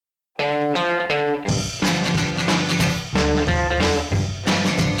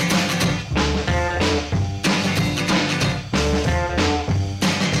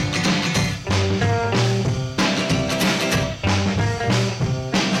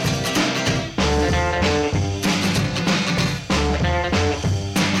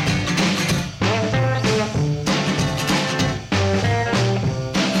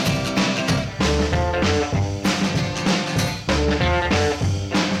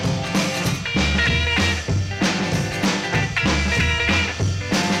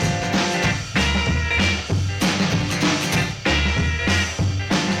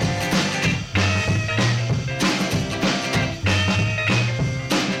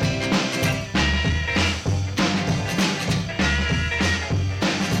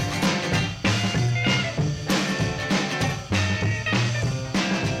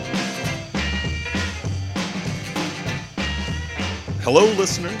Hello,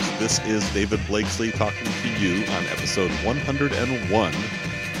 listeners. This is David Blakesley talking to you on episode 101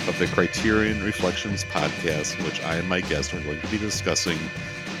 of the Criterion Reflections podcast, in which I and my guest are going to be discussing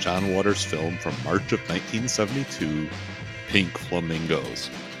John Waters' film from March of 1972, Pink Flamingos.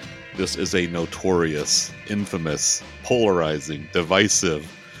 This is a notorious, infamous, polarizing, divisive,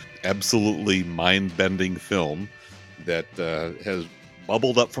 absolutely mind-bending film that has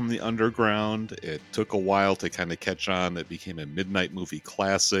bubbled up from the underground. It took a while to kind of catch on. It became a midnight movie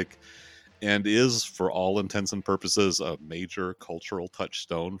classic and is, for all intents and purposes, a major cultural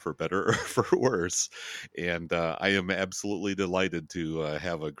touchstone, for better or for worse. And I am absolutely delighted to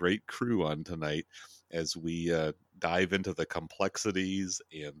have a great crew on tonight as we dive into the complexities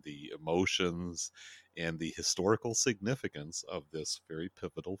and the emotions and the historical significance of this very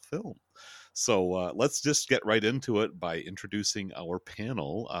pivotal film. So let's just get right into it by introducing our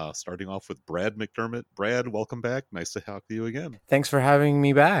panel, starting off with Brad McDermott. Brad, welcome back. Nice to talk to you again. Thanks for having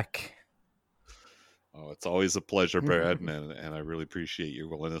me back. Oh, it's always a pleasure, Brad, and I really appreciate your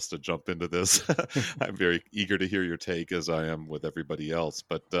willingness to jump into this. I'm very eager to hear your take, as I am with everybody else.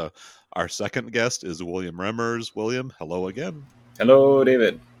 But our second guest is William Remmers. William, hello again. Hello,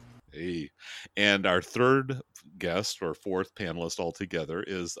 David. Hey. And our third guest, or fourth panelist altogether,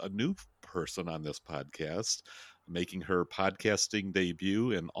 is a new person on this podcast, making her podcasting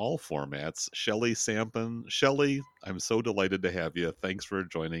debut in all formats, Shelley Sampson. Shelley, I'm so delighted to have you. Thanks for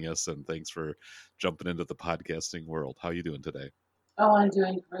joining us, and thanks for jumping into the podcasting world. How are you doing today? Oh, I'm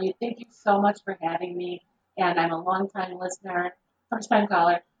doing great. Thank you so much for having me. And I'm a long-time listener, first-time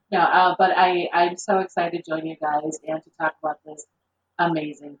caller. No, but I'm so excited to join you guys and to talk about this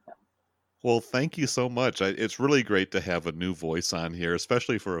amazing film. Well, thank you so much. It's really great to have a new voice on here,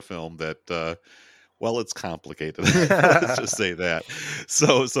 especially for a film that, well, it's complicated. Let's just say that.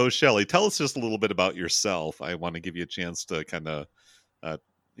 So Shelley, tell us just a little bit about yourself. I want to give you a chance to kind of,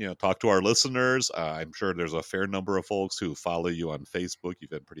 talk to our listeners. I'm sure there's a fair number of folks who follow you on Facebook. You've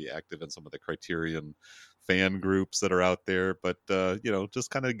been pretty active in some of the Criterion fan groups that are out there. But,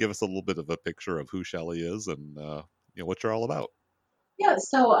 just kind of give us a little bit of a picture of who Shelley is and, what you're all about. Yeah,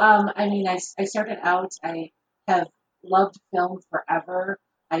 so, I started out, I have loved film forever.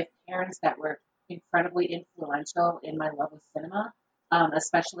 I have parents that were incredibly influential in my love of cinema,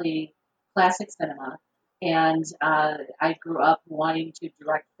 especially classic cinema. And I grew up wanting to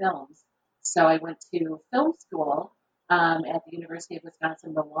direct films. So I went to film school at the University of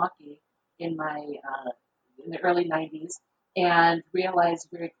Wisconsin-Milwaukee in the early 90s and realized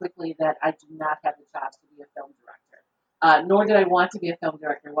very quickly that I do not have the chops to be a film director. Nor did I want to be a film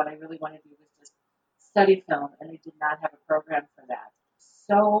director. What I really wanted to do was just study film, and they did not have a program for that.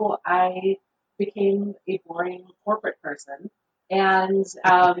 So I became a boring corporate person, and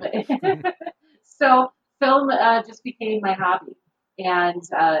so film just became my hobby. And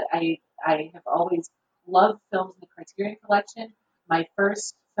I have always loved films in the Criterion Collection. My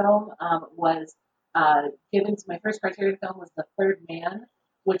first film was my first Criterion film was The Third Man,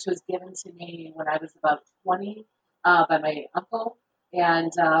 which was given to me when I was about 20. By my uncle,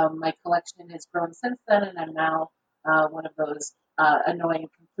 and my collection has grown since then, and I'm now one of those annoying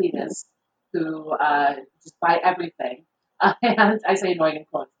completists who just buy everything, and I say annoying in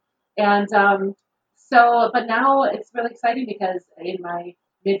quotes. And but now it's really exciting because in my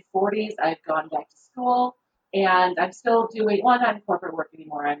mid-40s, I've gone back to school, and I'm still doing, well, I'm not in corporate work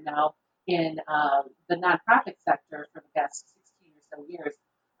anymore. I'm now in the nonprofit sector for the past 16 or so years.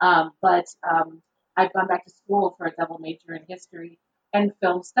 But I've gone back to school for a double major in history and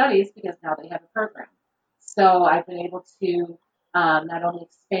film studies because now they have a program. So I've been able to not only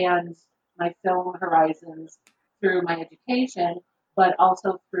expand my film horizons through my education, but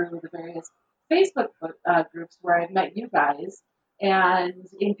also through the various Facebook groups where I've met you guys and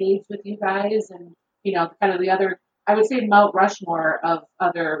engaged with you guys and, kind of the other, I would say Mount Rushmore of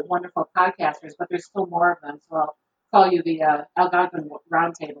other wonderful podcasters, but there's still more of them. So I'll call you the Algonquin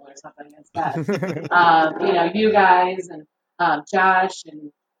Roundtable or something instead. You guys and Josh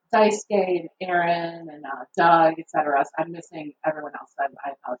and Daisuke and Aaron and Doug, etc. I'm missing everyone else.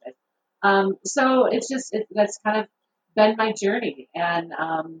 I apologize. So it's just that's kind of been my journey, and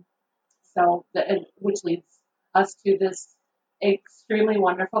which leads us to this extremely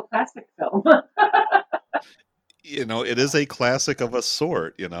wonderful classic film. It is a classic of a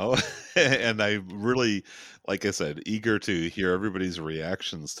sort, and I'm really, like I said, eager to hear everybody's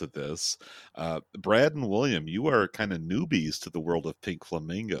reactions to this. Brad and William, you are kind of newbies to the world of Pink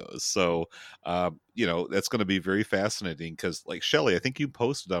Flamingos. So, that's going to be very fascinating because, like Shelley, I think you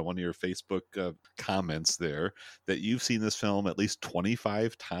posted on one of your Facebook comments there that you've seen this film at least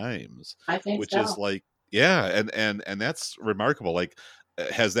 25 times. I think which so. is like, Yeah, and that's remarkable. Like,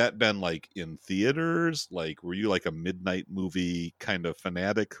 has that been like in theaters? Like, were you like a midnight movie kind of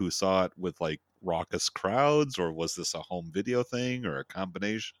fanatic who saw it with like raucous crowds, or was this a home video thing or a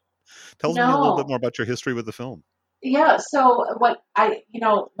combination? Tell me a little bit No. more about your history with the film. Yeah, so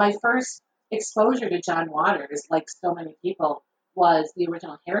my first exposure to John Waters, like so many people, was the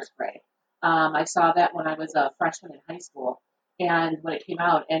original Hairspray. I saw that when I was a freshman in high school, and when it came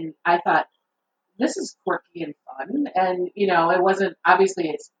out, and I thought, this is quirky and fun. And, it wasn't, obviously,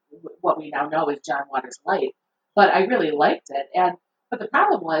 it's what we now know is John Waters Light, but I really liked it. But the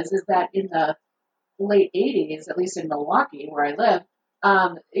problem is that in the late 80s, at least in Milwaukee, where I live,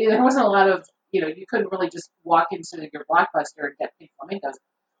 there wasn't a lot of, you couldn't really just walk into your Blockbuster and get Pink Flamingos.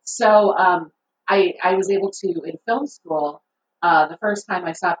 So I was able to, in film school, the first time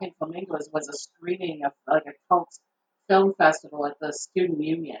I saw Pink Flamingos was a screening of like a cult film festival at the Student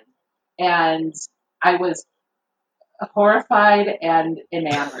Union. And I was horrified and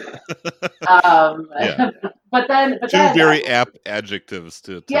enamored. Um, Yeah, but two then, very apt adjectives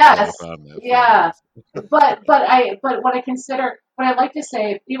to put yes, on that film. yeah. But what I like to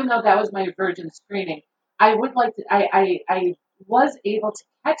say, even though that was my virgin screening, I would like to I was able to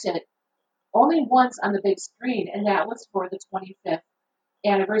catch it only once on the big screen, and that was for the 25th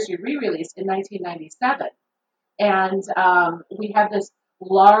anniversary re-release in 1997. And we have this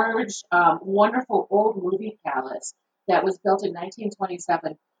large, wonderful old movie palace that was built in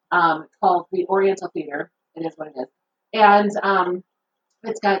 1927, called the Oriental Theater. It is what it is, and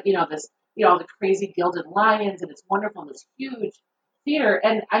it's got this the crazy gilded lions, and it's wonderful. And this huge theater,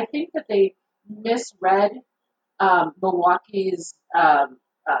 and I think that they misread Milwaukee's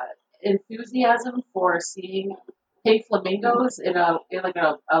enthusiasm for seeing pink flamingos in a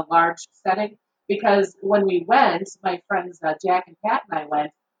large setting. Because when we went, my friends Jack and Pat and I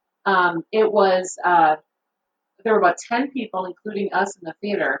went. It was there were about 10 people, including us, in the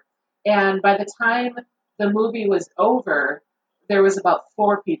theater, and by the time the movie was over, there was about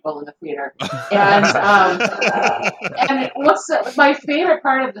 4 people in the theater. And what's my favorite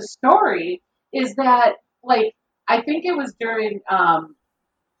part of the story is that, like, I think it was during uh,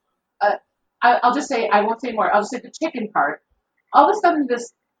 I'll just say, I won't say more. I'll just say the chicken part. All of a sudden,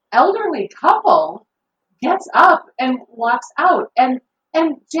 this elderly couple gets up and walks out, and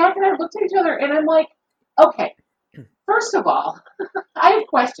Jack and I looked at each other, and I'm like, okay, first of all, I have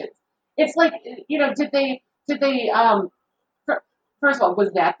questions. It's like, did they first of all,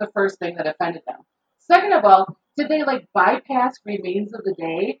 was that the first thing that offended them? Second of all, did they like bypass Remains of the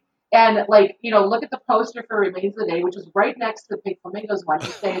Day and, like, look at the poster for Remains of the Day, which is right next to the Pink Flamingos one,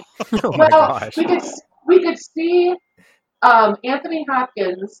 and say, Oh my well, gosh. we could see Anthony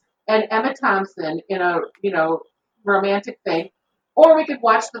Hopkins and Emma Thompson in a romantic thing, or we could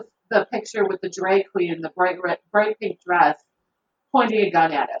watch the picture with the drag queen in the bright pink dress pointing a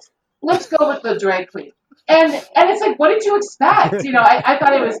gun at us. Let's go with the drag queen. And it's like, what did you expect? I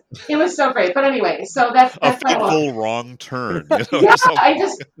thought it was so great. But anyway, so that's A that's my whole. fateful wrong turn, Yeah, so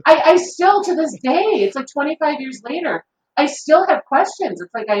I still, to this day, it's like 25 years later, I still have questions.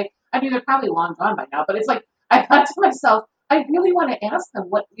 It's like I mean, they're probably long gone by now, but it's like I thought to myself, I really want to ask them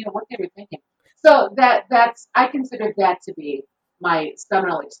what they were thinking. So I consider that to be my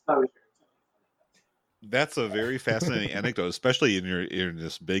seminal exposure. that's a very fascinating anecdote, especially in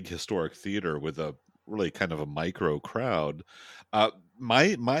this big historic theater with a really kind of a micro crowd.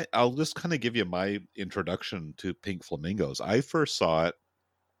 My I'll just kind of give you my introduction to Pink Flamingos. I first saw it.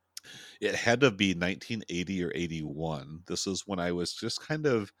 It had to be 1980 or 81. This is when I was just kind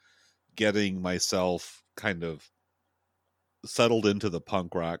of getting myself kind of settled into the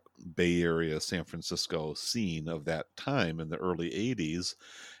punk rock Bay Area, San Francisco scene of that time in the early 80s.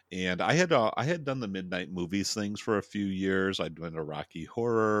 And I had done the midnight movies things for a few years. I'd done a Rocky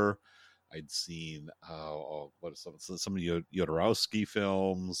Horror. I'd seen what is some of Jodorowsky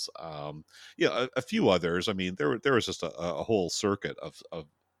films, a few others. I mean, there was just a whole circuit of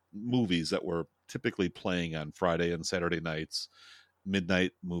movies that were typically playing on Friday and Saturday nights,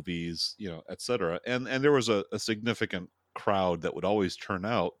 midnight movies, etc. And there was a significant crowd that would always turn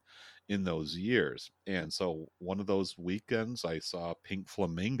out in those years. And so one of those weekends I saw Pink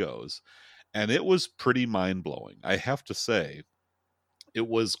Flamingos, and it was pretty mind-blowing. I have to say, it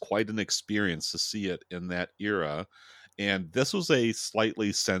was quite an experience to see it in that era. And this was a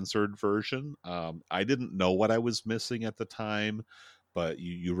slightly censored version. I didn't know what I was missing at the time, but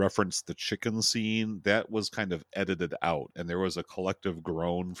you referenced the chicken scene. That was kind of edited out, and there was a collective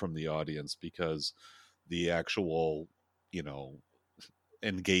groan from the audience because the actual, you know,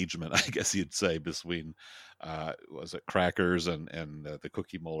 engagement, I guess you'd say, between was it Crackers and the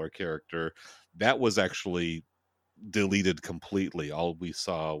Cookie Molar character. That was actually deleted completely. All we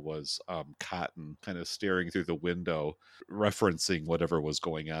saw was Cotton kind of staring through the window, referencing whatever was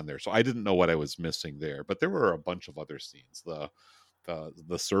going on there. So I didn't know what I was missing there, but there were a bunch of other scenes. The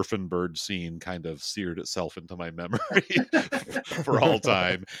surfing bird scene kind of seared itself into my memory for all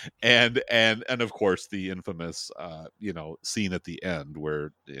time, and of course the infamous scene at the end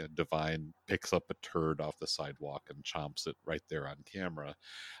where Divine picks up a turd off the sidewalk and chomps it right there on camera.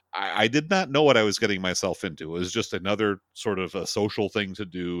 I did not know what I was getting myself into. It was just another sort of a social thing to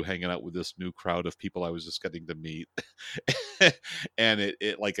do, hanging out with this new crowd of people I was just getting to meet. And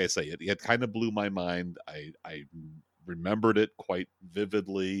it like I say, it kind of blew my mind. I remembered it quite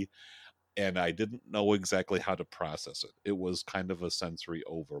vividly, and I didn't know exactly how to process it. It was kind of a sensory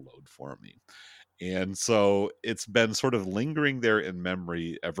overload for me. And so it's been sort of lingering there in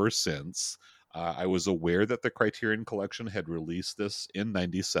memory ever since. I was aware that the Criterion Collection had released this in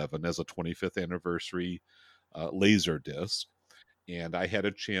 '97 as a 25th anniversary laser disc, and I had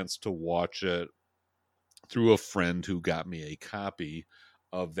a chance to watch it through a friend who got me a copy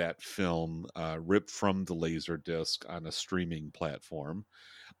of that film ripped from the laser disc on a streaming platform.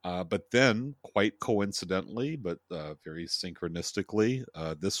 But then, quite coincidentally, but very synchronistically,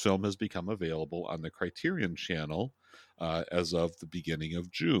 this film has become available on the Criterion Channel as of the beginning of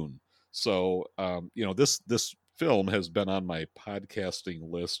June. So, this film has been on my podcasting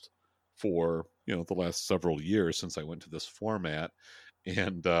list for the last several years since I went to this format,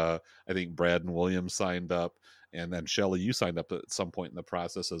 and I think Brad and William signed up, and then Shelley, you signed up at some point in the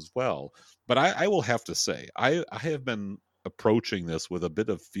process as well. But I will have to say, I have been approaching this with a bit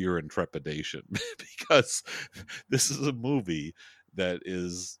of fear and trepidation because this is a movie that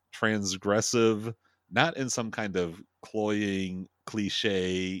is transgressive, not in some kind of cloying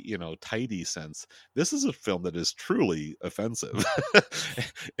cliche tidy sense. This is a film that is truly offensive.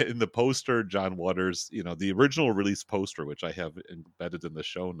 In the poster, John Waters, the original release poster, which I have embedded in the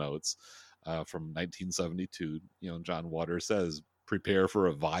show notes, from 1972, John Waters says, "Prepare for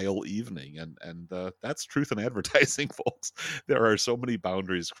a vile evening," and that's truth in advertising, folks. There are so many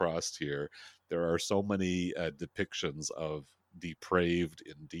boundaries crossed here. There are so many depictions of depraved,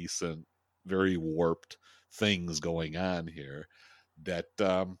 indecent, very warped things going on here that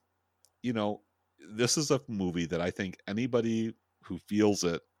this is a movie that I think anybody who feels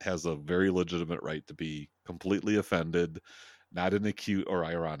it has a very legitimate right to be completely offended, not in a cute or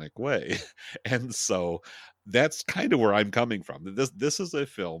ironic way. And so that's kind of where I'm coming from. This is a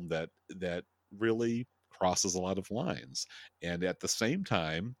film that really crosses a lot of lines, and at the same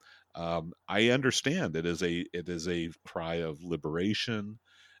time, I understand it is a cry of liberation.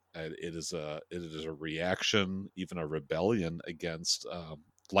 It is a reaction, even a rebellion against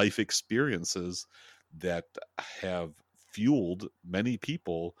life experiences that have fueled many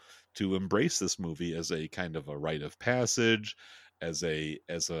people to embrace this movie as a kind of a rite of passage, as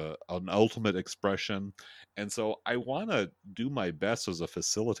an ultimate expression. And so I want to do my best as a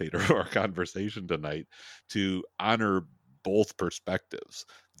facilitator of our conversation tonight to honor both perspectives.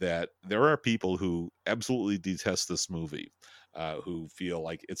 That there are people who absolutely detest this movie, who feel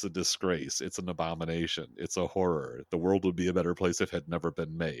like it's a disgrace, it's an abomination, it's a horror, the world would be a better place if it had never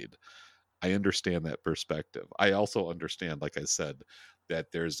been made. I understand that perspective. I also understand, like I said,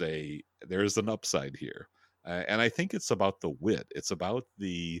 that there's an upside here, and I think it's about the wit. It's about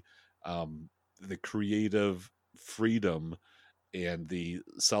the creative freedom and the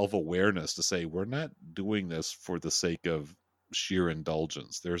self-awareness to say we're not doing this for the sake of sheer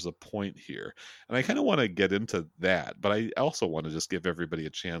indulgence. There's a point here, and I kind of want to get into that, but I also want to just give everybody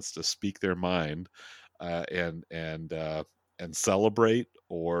a chance to speak their mind, and celebrate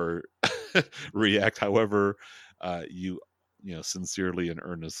or react however sincerely and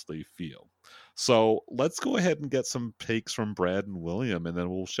earnestly feel. So let's go ahead and get some takes from Brad and William, and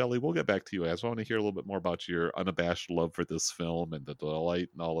then Shelley, we'll get back to you. I just want to hear a little bit more about your unabashed love for this film and the delight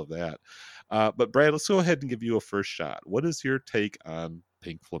and all of that. But Brad, let's go ahead and give you a first shot. What is your take on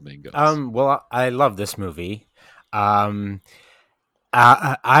Pink Flamingos? Well, I love this movie.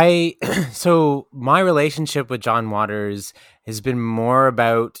 So my relationship with John Waters has been more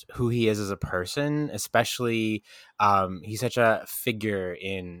about who he is as a person, especially he's such a figure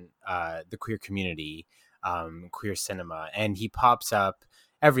in the queer community, queer cinema, and he pops up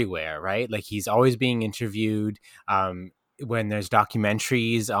everywhere, right? Like he's always being interviewed. When there's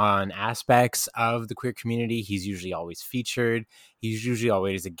documentaries on aspects of the queer community, he's usually always featured. He's usually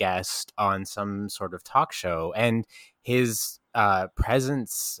always a guest on some sort of talk show, and his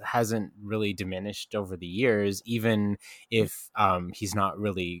presence hasn't really diminished over the years, even if he's not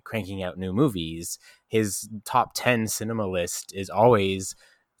really cranking out new movies. His top 10 cinema list is always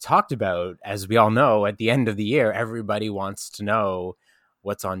talked about. As we all know, at the end of the year, everybody wants to know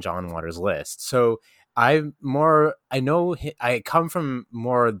what's on John Waters' list. So I come from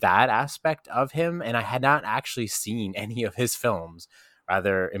more that aspect of him, and I had not actually seen any of his films,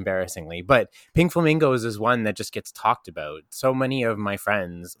 rather embarrassingly. But Pink Flamingos is one that just gets talked about. So many of my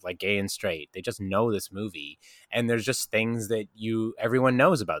friends, like gay and straight, they just know this movie. And there's just things that everyone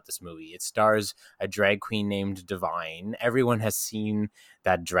knows about this movie. It stars a drag queen named Divine. Everyone has seen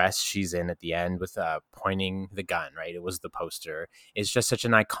that dress she's in at the end with pointing the gun, right? It was the poster. It's just such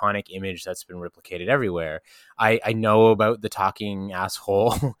an iconic image that's been replicated everywhere. I know about the talking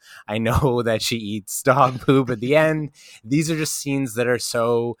asshole. I know that she eats dog poop at the end. These are just scenes that are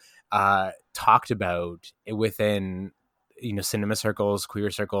so talked about within cinema circles, queer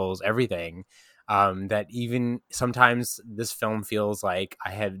circles, everything, that even sometimes this film feels like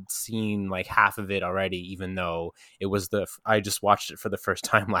I had seen like half of it already, even though I just watched it for the first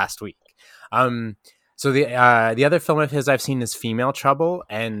time last week. So the other film of his I've seen is Female Trouble,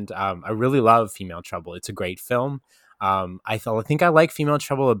 and I really love Female Trouble. It's a great film. I think I like Female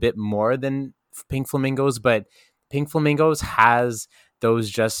Trouble a bit more than Pink Flamingos, but Pink Flamingos has those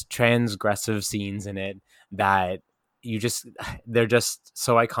just transgressive scenes in it that they're just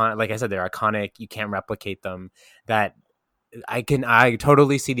so iconic. Like I said, they're iconic. You can't replicate them. That I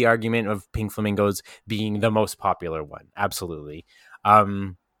totally see the argument of Pink Flamingos being the most popular one. Absolutely.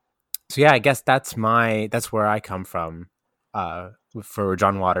 So yeah, I guess that's where I come from for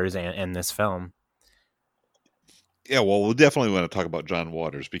John Waters and this film. Yeah, well, we'll definitely want to talk about John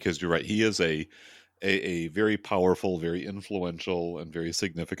Waters, because you're right. He is a very powerful, very influential, and very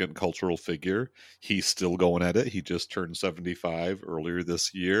significant cultural figure. He's still going at it. He just turned 75 earlier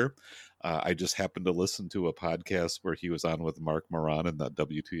this year. I just happened to listen to a podcast where he was on with Mark Moran in that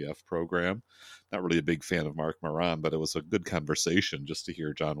WTF program. Not really a big fan of Mark Moran, but it was a good conversation just to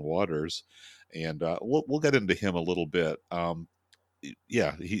hear John Waters. And we'll get into him a little bit.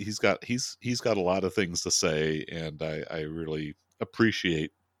 Yeah, he's got a lot of things to say, and I really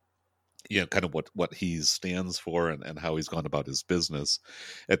appreciate kind of what he stands for, and how he's gone about his business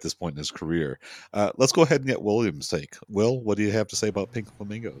at this point in his career. Let's go ahead and get William's take. Will, what do you have to say about Pink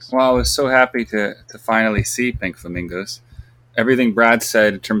Flamingos? Well, I was so happy to finally see Pink Flamingos. Everything Brad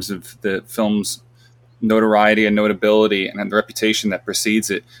said in terms of the film's notoriety and notability and the reputation that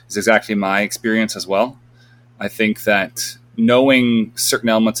precedes it is exactly my experience as well. I think that knowing certain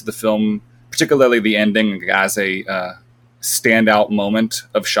elements of the film, particularly the ending, as a standout moment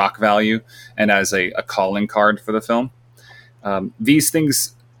of shock value and as a calling card for the film, these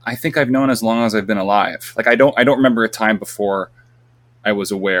things I think I've known as long as I've been alive. Like I don't remember a time before I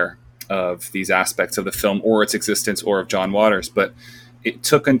was aware of these aspects of the film or its existence or of John Waters, but it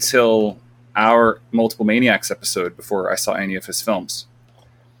took until our Multiple Maniacs episode before I saw any of his films.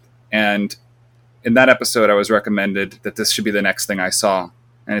 And in that episode, I was recommended that this should be the next thing I saw.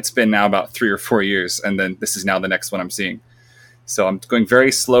 And it's been now about 3 or 4 years, and then this is now the next one I'm seeing. So I'm going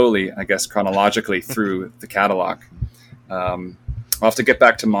very slowly, I guess, chronologically through the catalog. I'll have to get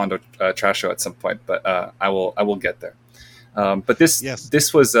back to Mondo Trash Show at some point, but I will get there. But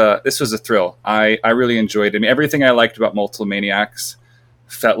this was a thrill. I really enjoyed it. I mean, everything I liked about Multiple Maniacs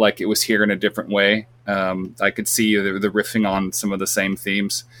felt like it was here in a different way. I could see the riffing on some of the same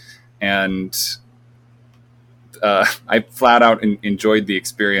themes, and I flat out enjoyed the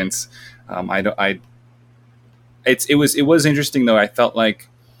experience. It was interesting though. I felt like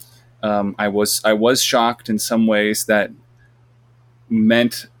I was shocked in some ways that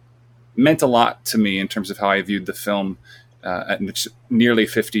meant a lot to me in terms of how I viewed the film at nearly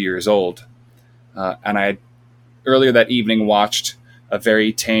 50 years old. And I had earlier that evening watched a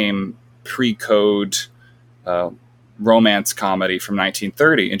very tame pre-code romance comedy from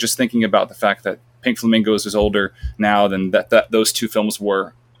 1930, and just thinking about the fact that Pink Flamingos is older now than that those two films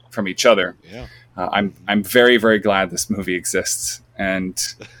were from each other. Yeah. I'm very, very glad this movie exists, and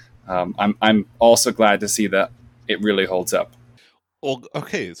I'm also glad to see that it really holds up. Well,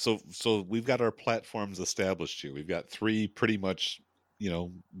 okay, so we've got our platforms established here. We've got 3 pretty much,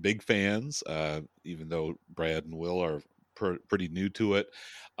 big fans, even though Brad and Will are pretty new to it.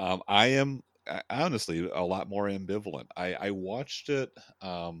 I am honestly a lot more ambivalent. I watched it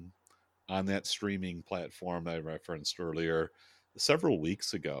on that streaming platform I referenced earlier several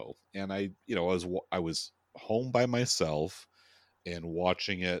weeks ago, and I was home by myself and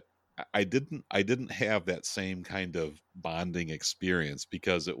watching it. I didn't have that same kind of bonding experience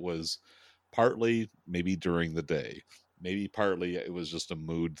because it was partly maybe during the day, maybe partly it was just a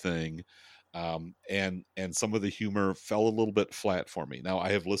mood thing. And some of the humor fell a little bit flat for me. Now,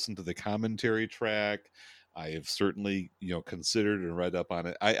 I have listened to the commentary track. I have certainly, considered and read up on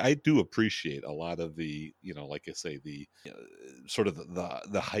it. I do appreciate a lot of the, like I say, the sort of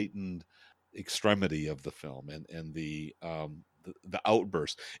the heightened extremity of the film, and the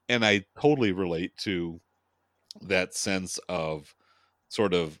outburst. And I totally relate to that sense of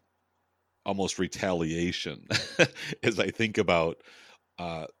sort of almost retaliation as I think about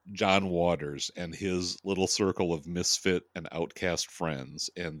John Waters and his little circle of misfit and outcast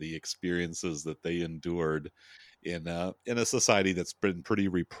friends, and the experiences that they endured in a society that's been pretty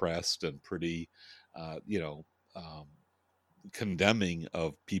repressed and pretty, you know, condemning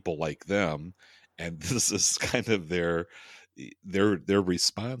of people like them. And this is kind of their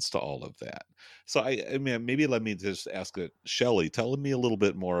response to all of that. So I mean, maybe let me just ask it, Shelley, tell me a little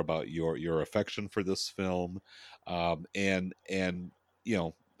bit more about your affection for this film, and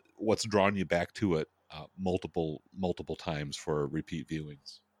what's drawn you back to it multiple times for repeat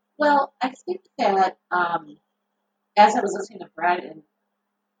viewings. Well, I think that as I was listening to Brad and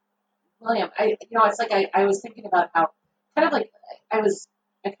William, it's like I was thinking about how kind of like I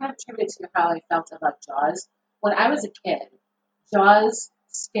kind of attributed to how I felt about Jaws. When I was a kid, Jaws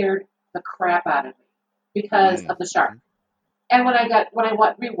scared the crap out of me because of the shark. And when I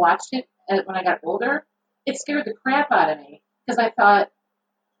rewatched it when I got older, it scared the crap out of me because I thought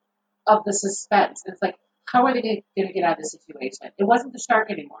of the suspense. It's like, how are they going to get out of this situation? It wasn't the shark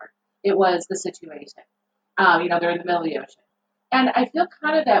anymore. It was the situation. They're in the middle of the ocean. And I feel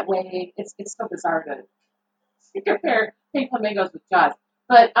kind of that way. It's so bizarre to compare Pink Flamingos with Jaws.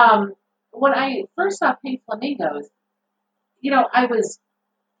 But when I first saw Pink Flamingos, I was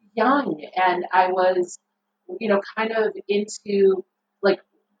young and I was, kind of into like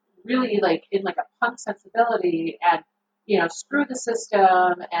really like in like a punk sensibility and, screw the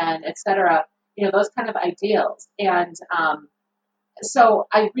system and et cetera, those kind of ideals. And so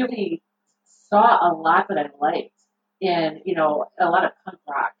I really saw a lot that I liked in, a lot of punk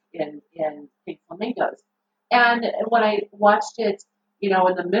rock in Pink Flamingos. And when I watched it, in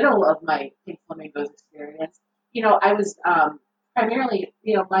the middle of my Pink Flamingos experience, I was primarily,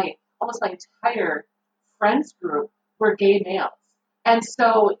 almost my entire friends group were gay males. And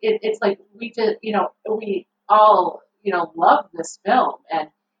so it's like we all, loved this film and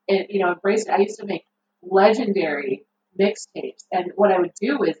embraced it. I used to make legendary mixtapes. And what I would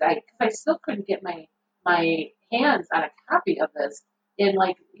do is because I still couldn't get my hands on a copy of this in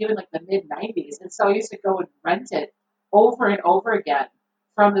even the mid 90s. And so I used to go and rent it over and over again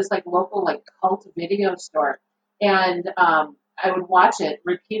from this local cult video store. And I would watch it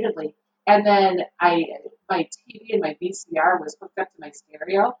repeatedly. And then my TV and my VCR was hooked up to my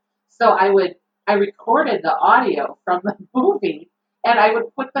stereo. So I recorded the audio from the movie and I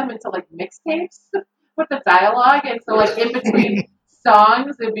would put them into mixtapes with the dialogue. And so in between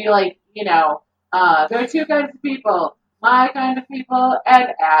songs, it'd be there are two kinds of people, my kind of people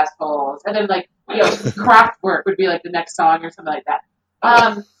and assholes. And then Kraftwerk would be the next song or something like that.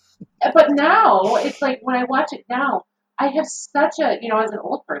 But now it's when I watch it now, I have such a, as an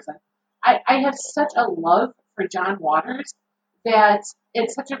old person, I have such a love for John Waters that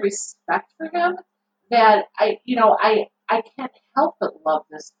it's such a respect for him that I can't help but love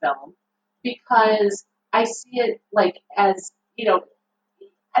this film because I see it as, I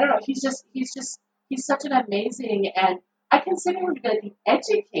don't know, he's such an amazing, and I consider him to be an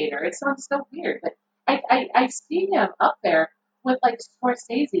educator. It sounds so weird, but I see him up there with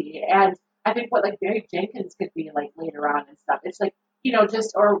Scorsese, and I think what Barry Jenkins could be later on and stuff. It's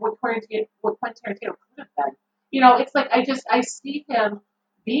or what Quentin Tarantino could have been. It's I see him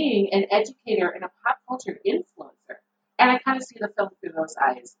being an educator and a pop culture influencer, and I kind of see the film through those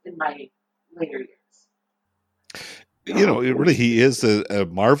eyes in my later years. He is a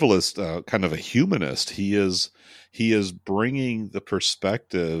marvelous kind of a humanist. He is bringing the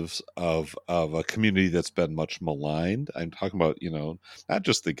perspectives of a community that's been much maligned. I'm talking about, not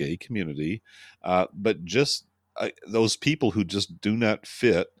just the gay community, but just those people who just do not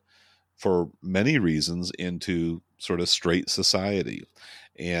fit for many reasons into sort of straight society.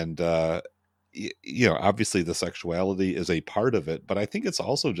 And, obviously the sexuality is a part of it, but I think it's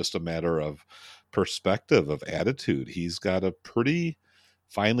also just a matter of perspective, of attitude. He's got a pretty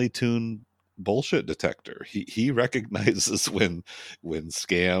finely tuned bullshit detector. He recognizes when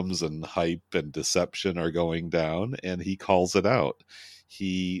scams and hype and deception are going down, and he calls it out.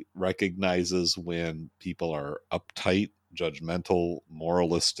 He recognizes when people are uptight, judgmental,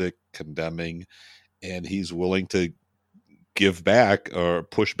 moralistic, condemning, and he's willing to give back or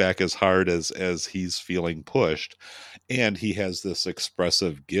push back as hard as he's feeling pushed. And he has this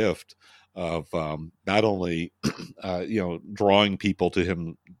expressive gift of not only drawing people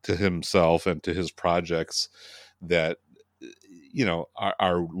to himself and to his projects that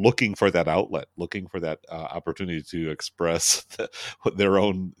are looking for that outlet, looking for that opportunity to express their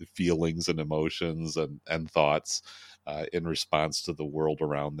own feelings and emotions and thoughts in response to the world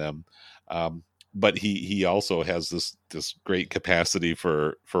around them. But he also has this great capacity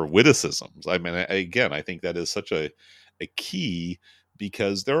for witticisms. I mean, I think that is such a key,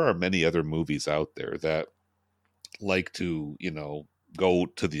 because there are many other movies out there that like to go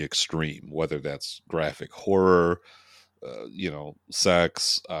to the extreme, whether that's graphic horror,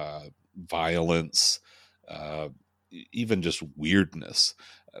 sex, violence, even just weirdness.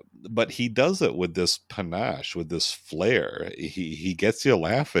 But he does it with this panache, with this flair. He gets you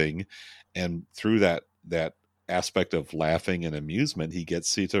laughing, and through that aspect of laughing and amusement, he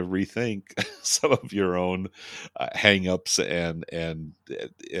gets you to rethink some of your own hang-ups and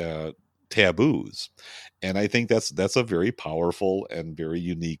taboos. And I think that's a very powerful and very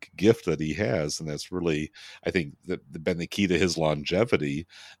unique gift that he has, and that's really, I think, been the key to his longevity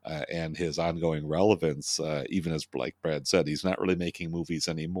and his ongoing relevance. Even as, like Brad said, he's not really making movies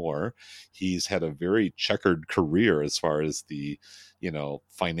anymore. He's had a very checkered career as far as the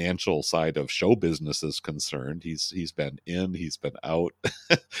financial side of show business is concerned. He's been in, he's been out,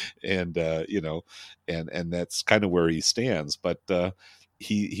 and and that's kind of where he stands. But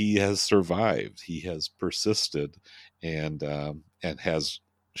he has survived. He has persisted, and has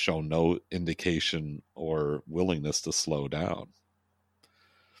shown no indication or willingness to slow down.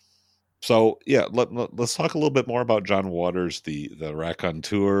 So yeah, let's talk a little bit more about John Waters, the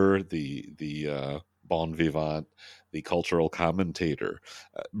raconteur, the bon vivant, the cultural commentator.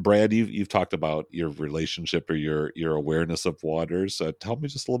 Brad, you've talked about your relationship or your awareness of Waters. Tell me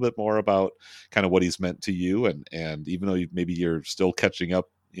just a little bit more about kind of what he's meant to you, and even though maybe you're still catching up,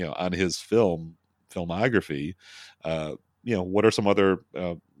 on his filmography, what are some other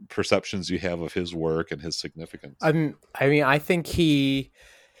perceptions you have of his work and his significance? I mean, I think he,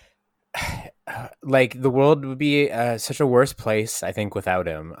 like, the world would be such a worse place, I think, without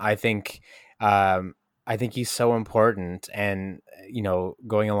him. I think he's so important. And,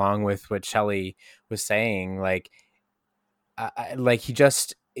 going along with what Shelley was saying,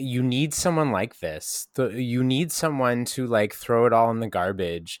 you need someone like this. You need someone to throw it all in the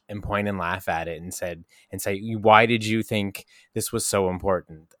garbage and point and laugh at it and say, why did you think this was so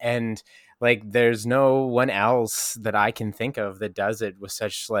important? And there's no one else that I can think of that does it with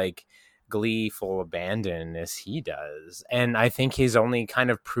such gleeful abandon as he does. And I think he's only kind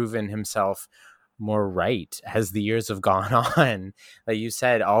of proven himself more right as the years have gone on. Like you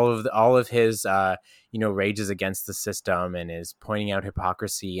said, all of his rages against the system and is pointing out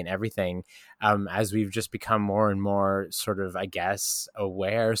hypocrisy and everything, as we've just become more and more sort of, I guess,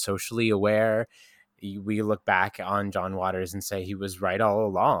 socially aware, we look back on John Waters and say he was right all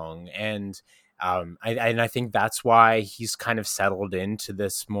along. And I think that's why he's kind of settled into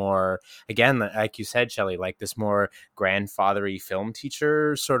this more, again, like you said, Shelley, this more grandfathery film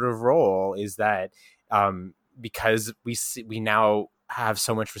teacher sort of role, is that because we now have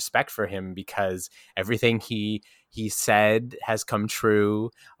so much respect for him, because everything he said has come true.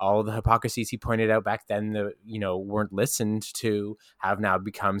 All the hypocrisies he pointed out back then that weren't listened to have now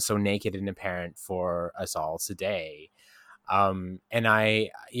become so naked and apparent for us all today. And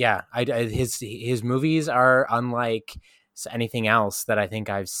his movies are unlike anything else that I think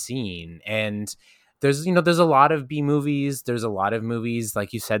I've seen. And there's a lot of B movies. There's a lot of movies,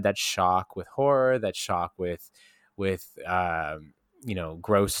 like you said, that shock with horror, that shock with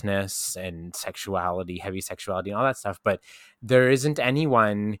grossness and sexuality, heavy sexuality and all that stuff. But there isn't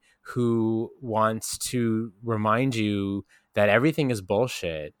anyone who wants to remind you that everything is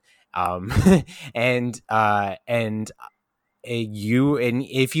bullshit. And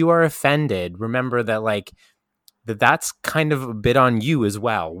if you are offended, remember that that's kind of a bit on you as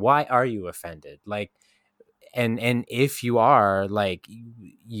well. Why are you offended? And if you are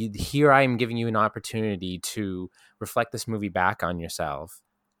here, I am giving you an opportunity to reflect this movie back on yourself,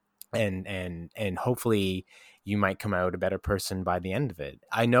 and hopefully you might come out a better person by the end of it.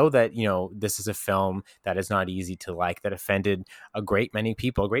 I know that, this is a film that is not easy to like, that offended a great many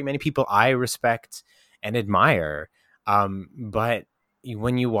people I respect and admire. But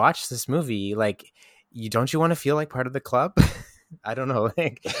when you watch this movie, don't you want to feel like part of the club? I don't know.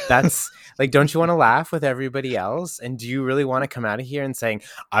 That's don't you want to laugh with everybody else? And do you really want to come out of here and saying,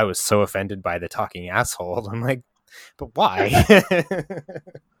 I was so offended by the talking asshole? I'm like, But why?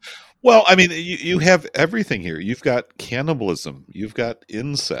 Well, I mean, you have everything here. You've got cannibalism, you've got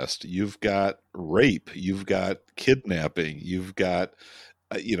incest, you've got rape, you've got kidnapping, you've got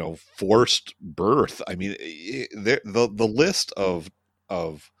forced birth. I mean, the list of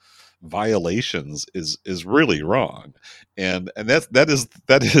violations is really wrong, and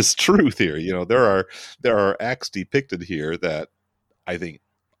that is truth here. There are acts depicted here that I think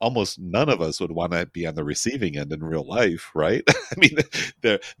almost none of us would want to be on the receiving end in real life, right? I mean,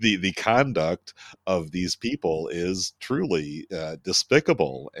 the conduct of these people is truly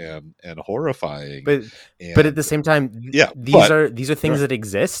despicable and horrifying. But at the same time, these are things that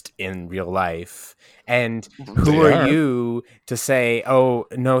exist in real life. And who are you to say, oh,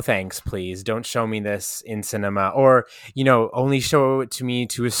 no, thanks, please don't show me this in cinema, or, only show it to me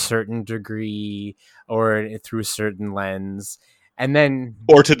to a certain degree or through a certain lens. And then,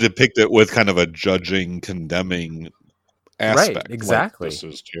 or to depict it with kind of a judging, condemning aspect. Right, exactly. Like, this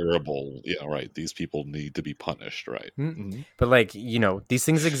is terrible. Right. These people need to be punished. Right. Mm-hmm. But these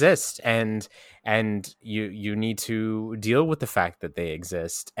things exist, and you need to deal with the fact that they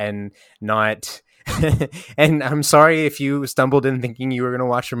exist, and not. And I'm sorry if you stumbled in thinking you were going to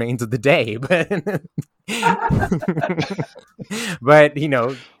watch Remains of the Day, but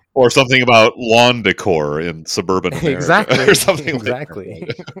or something about lawn decor in suburban America. Exactly. Or something exactly.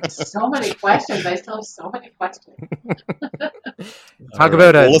 Like so many questions. I still have so many questions. Talk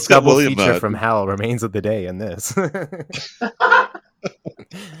about a double feature from hell, Remains of the Day, and this.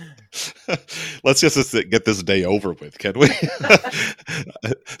 Let's just get this day over with, can we?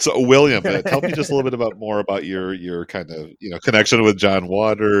 So, William, tell me just a little bit more about your kind of connection with John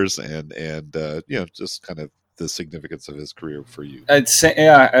Waters and just kind of the significance of his career for you. I'd say,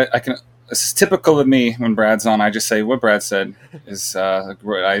 I can. It's typical of me when Brad's on. I just say what Brad said is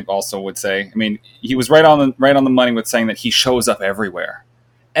what I also would say. I mean, he was right on the money with saying that he shows up everywhere.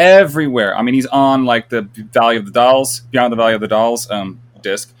 I mean, he's on like the Valley of the Dolls, Beyond the Valley of the Dolls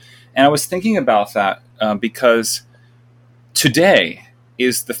disc, and I was thinking about that because today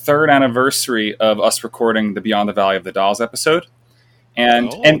is the 3rd anniversary of us recording the Beyond the Valley of the Dolls episode.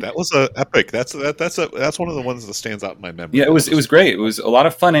 And that was a epic. That's one of the ones that stands out in my memory. Yeah, it was great. It was a lot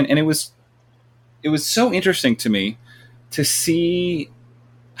of fun, and it was so interesting to me to see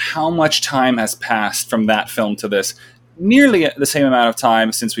how much time has passed from that film to this. Nearly the same amount of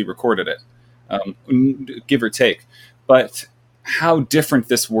time since we recorded it, give or take. But how different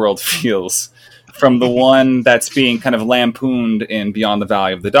this world feels from the one that's being kind of lampooned in Beyond the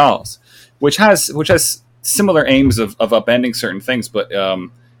Valley of the Dolls, which has similar aims of upending certain things, but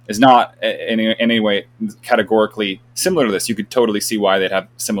is not in any way categorically similar to this. You could totally see why they'd have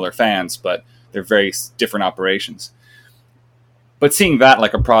similar fans, but they're very different operations. But seeing that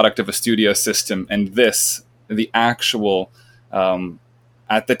like a product of a studio system, and this, the actual,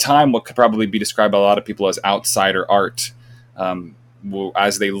 at the time, what could probably be described by a lot of people as outsider art,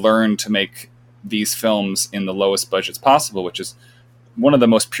 as they learn to make these films in the lowest budgets possible, which is one of the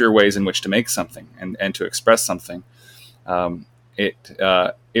most pure ways in which to make something and to express something.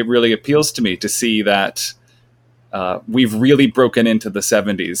 It really appeals to me to see that we've really broken into the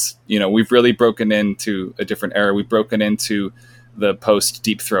 70s. We've really broken into a different era. We've broken into the post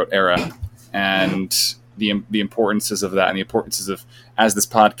Deep Throat era, and the importances of that, and the importances of, as this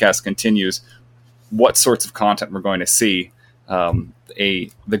podcast continues, what sorts of content we're going to see.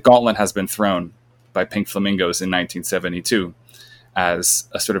 The gauntlet has been thrown by Pink Flamingos in 1972 as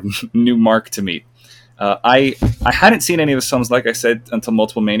a sort of new mark to meet. I hadn't seen any of his films, like I said, until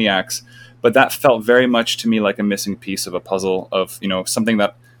Multiple Maniacs, but that felt very much to me like a missing piece of a puzzle of, something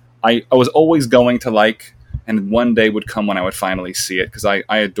that I was always going to like, and one day would come when I would finally see it, because I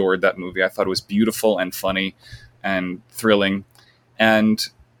adored that movie. I thought it was beautiful and funny and thrilling, and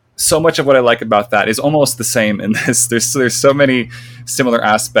so much of what I like about that is almost the same in this. There's so many similar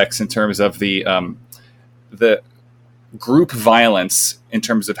aspects in terms of the group violence, in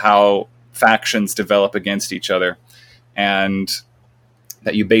terms of how factions develop against each other, and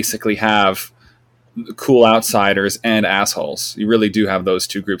that you basically have cool outsiders and assholes. You really do have those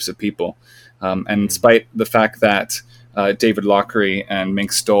two groups of people. And despite the fact that David Lochary and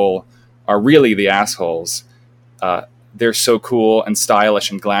Mink Stole are really the assholes, they're so cool and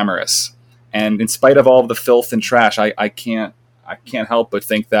stylish and glamorous. And in spite of all of the filth and trash, I can't help but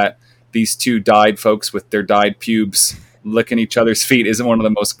think that these two dyed folks with their dyed pubes licking each other's feet isn't one of the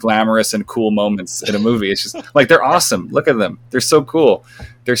most glamorous and cool moments in a movie. It's just like, they're awesome. Look at them. They're so cool.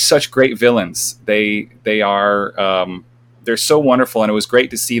 They're such great villains. They are they're so wonderful, and it was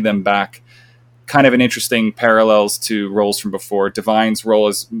great to see them back kind of an interesting parallels to roles from before. Divine's role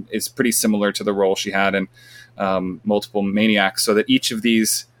is pretty similar to the role she had in Multiple Maniacs, so that each of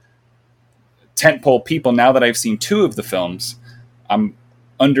these tentpole people, now that I've seen 2 of the films, I'm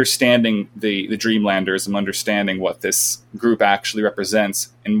understanding the Dreamlanders. I'm understanding what this group actually represents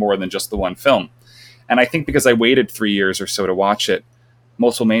in more than just the one film. And I think because I waited 3 years or so to watch it,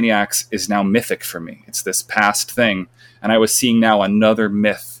 Multiple Maniacs is now mythic for me. It's this past thing. And I was seeing now another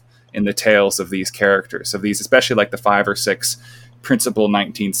myth in the tales of these characters, of these, especially like the 5 or 6 principal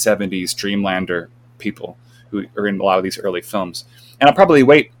 1970s Dreamlander people who are in a lot of these early films. And I'll probably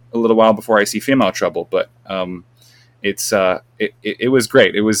wait a little while before I see Female Trouble, but it was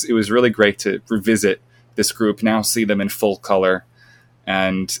great. It was really great to revisit this group, now see them in full color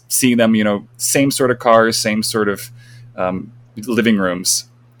and see them, same sort of cars, same sort of living rooms,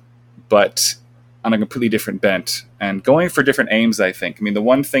 but on a completely different bent and going for different aims, I think. I mean, the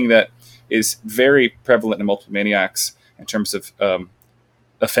one thing that is very prevalent in Multiple Maniacs in terms of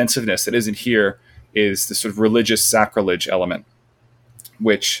offensiveness that isn't here is the sort of religious sacrilege element,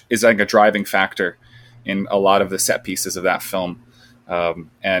 which is like a driving factor in a lot of the set pieces of that film.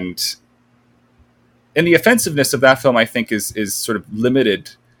 And the offensiveness of that film, I think, is sort of limited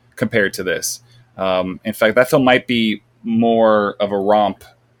compared to this. In fact, that film might be more of a romp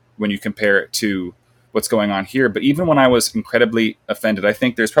when you compare it to what's going on here. But even when I was incredibly offended, I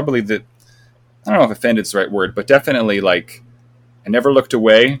think there's probably I don't know if offended is the right word, but definitely like I never looked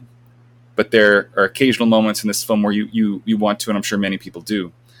away. But there are occasional moments in this film where you want to, and I'm sure many people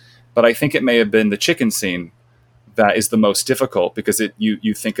do. But I think it may have been the chicken scene that is the most difficult, because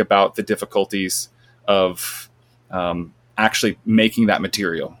you think about the difficulties of actually making that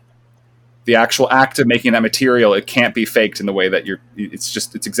material. The actual act of making that material, it can't be faked in the way that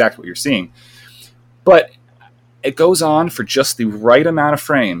it's exactly what you're seeing. But it goes on for just the right amount of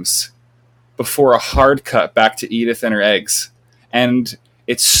frames before a hard cut back to Edith and her eggs. And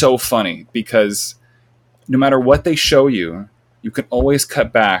it's so funny because no matter what they show you, you can always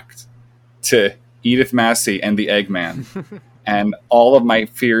cut back to Edith Massey and the Eggman. And all of my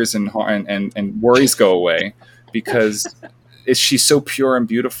fears and worries go away because she's so pure and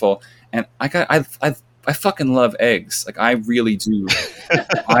beautiful. And I fucking love eggs. Like, I really do.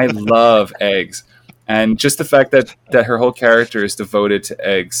 I love eggs. And just the fact that her whole character is devoted to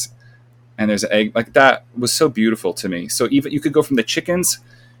eggs, and there's an egg, like, that was so beautiful to me. So even you could go from the chickens,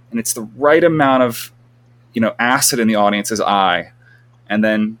 and it's the right amount of, acid in the audience's eye, and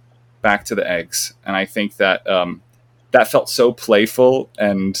then back to the eggs. And I think that that felt so playful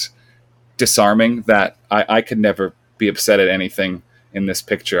and disarming that I could never be upset at anything in this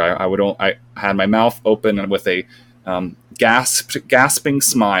picture. I had my mouth open and with a gasping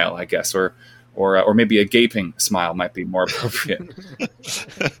smile, I guess, or maybe a gaping smile might be more appropriate.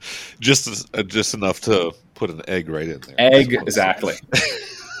 just enough to put an egg right in there. Egg, exactly.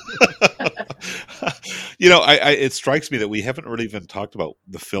 It strikes me that we haven't really even talked about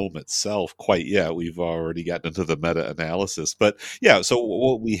the film itself quite yet. We've already gotten into the meta-analysis, but yeah. So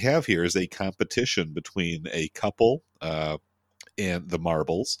what we have here is a competition between a couple and the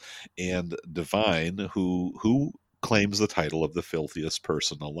Marbles and Divine, who claims the title of the filthiest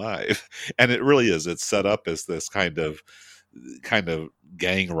person alive. And it really is. It's set up as this kind of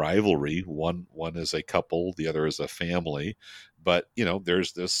gang rivalry. One is a couple, the other is a family. But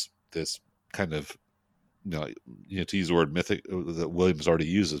there's this kind of to use the word mythic that Williams already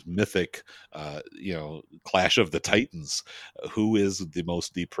uses, mythic, clash of the titans. Who is the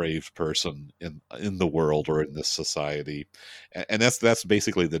most depraved person in the world or in this society? And that's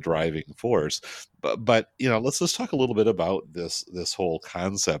basically the driving force. But let's just talk a little bit about this whole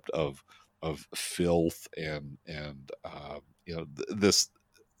concept of filth and this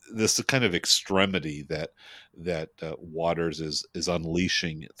kind of extremity that Waters is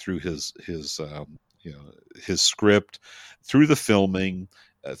unleashing through his script, through the filming,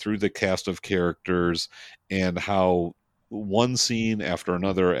 through the cast of characters, and how one scene after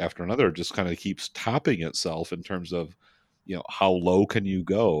another just kind of keeps topping itself in terms of how low can you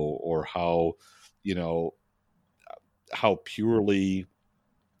go, or how purely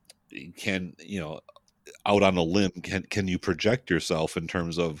can out on a limb can you project yourself in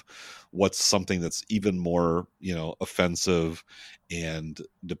terms of what's something that's even more offensive and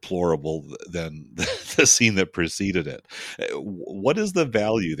deplorable than the scene that preceded it. What is the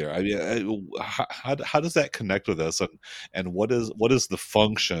value there? I mean, how does that connect with us, and what is the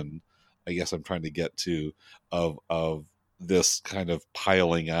function, I guess I'm trying to get to, of this kind of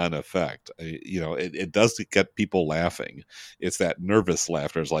piling on effect? It does get people laughing. It's that nervous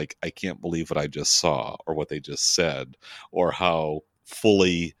laughter. It's like, I can't believe what I just saw, or what they just said, or how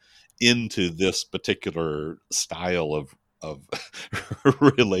fully into this particular style of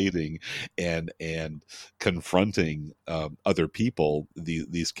relating and confronting other people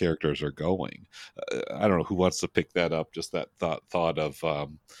these characters are going. I don't know who wants to pick that up, just that thought of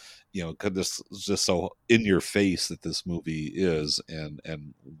cause this is just so in your face that this movie is,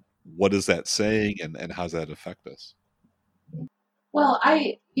 and what is that saying, and how does that affect us? Well,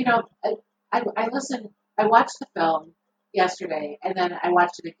 I watched the film yesterday, and then I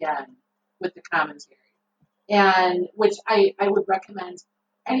watched it again with the commentary, and which I would recommend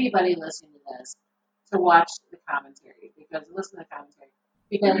anybody listening to this to watch the commentary, because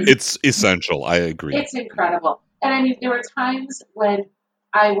it's essential. I agree. It's incredible. And I mean, there were times when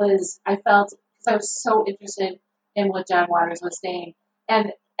I felt, because I was so interested in what John Waters was saying,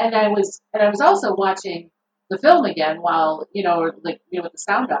 and I was also watching the film again while, with the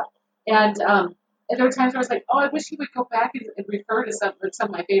sound up. And there were times where I was like, oh, I wish he would go back and refer to some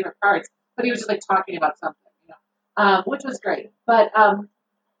of my favorite parts, but he was just like talking about something, which was great. But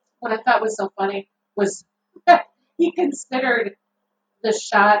what I thought was so funny was he considered the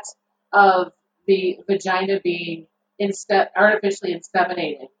shot of the vagina being artificially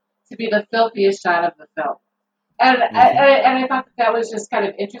inseminated to be the filthiest shot of the film. And I thought that was just kind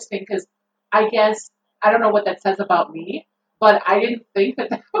of interesting, because I guess, I don't know what that says about me, but I didn't think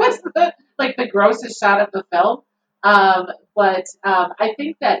that was the grossest shot of the film. But I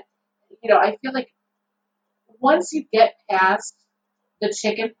think that, I feel like once you get past the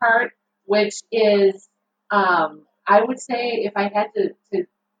chicken part, which is, I would say, if I had to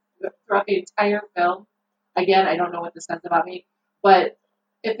throughout the entire film, again, I don't know what this says about me, but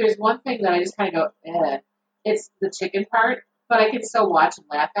if there's one thing that I just kind of go, it's the chicken part, but I can still watch and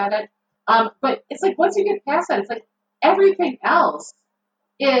laugh at it. But it's like, once you get past that, it's like everything else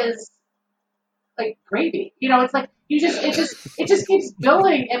is like gravy. It's like it just keeps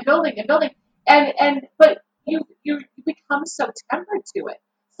building and building and building, but you become so tempered to it.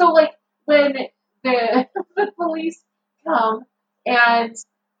 So like when the police come and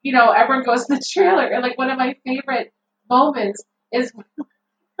everyone goes to the trailer, and like one of my favorite moments is when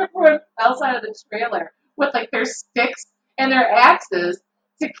everyone falls out of the trailer with like their sticks and their axes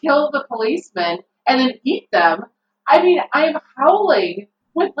to kill the policemen and then eat them. I mean, I'm howling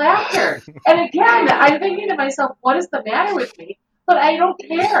with laughter. And again, I'm thinking to myself, what is the matter with me? But I don't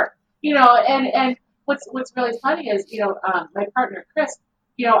care. And what's really funny is, my partner Chris,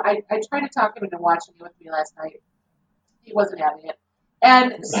 I tried to talk him into watching it with me last night. He wasn't having it.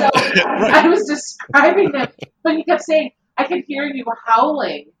 And so I was describing him, but he kept saying, I can hear you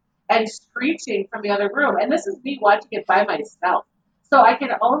howling and screeching from the other room. And this is me watching it by myself. So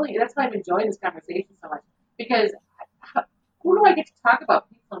that's why I'm enjoying this conversation so much, because who do I get to talk about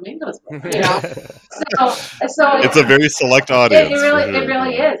Pink Flamingos with, So it's a very select audience. It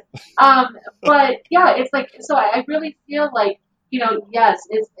really is. But yeah, it's like, so I really feel like, yes,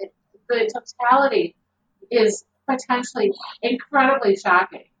 the totality is potentially incredibly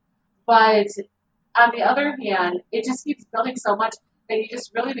shocking, but on the other hand, it just keeps building so much that you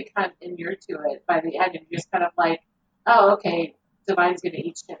just really become inured to it by the end, and you're just kind of like, oh, okay, Divine's gonna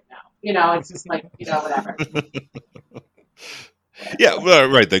eat shit now. It's just like, whatever. Yeah, well,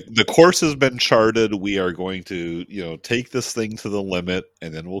 right. The course has been charted. We are going to, take this thing to the limit,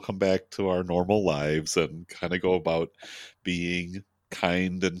 and then we'll come back to our normal lives and kind of go about being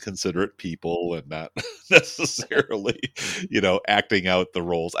kind and considerate people, and not necessarily, acting out the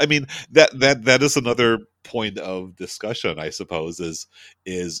roles. I mean, that is another point of discussion, I suppose,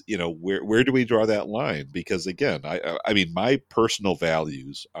 is where do we draw that line? Because again, I mean, my personal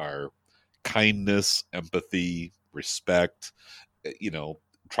values are kindness, empathy, respect,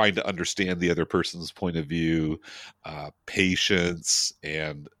 trying to understand the other person's point of view, patience,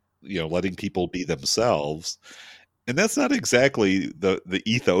 and letting people be themselves. And that's not exactly the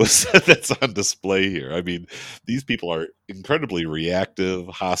ethos that's on display here. I mean, these people are incredibly reactive,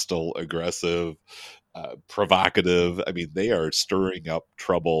 hostile, aggressive, provocative. I mean, they are stirring up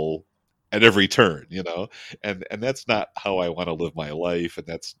trouble at every turn, and that's not how I want to live my life. And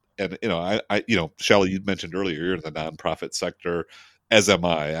I Shelley, you mentioned earlier, you're in the nonprofit sector, as am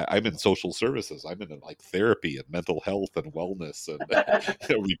I. I'm in social services. I'm in like therapy and mental health and wellness and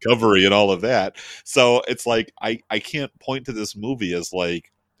recovery and all of that. So it's like, I can't point to this movie as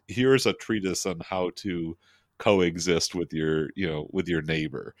like, here's a treatise on how to coexist with your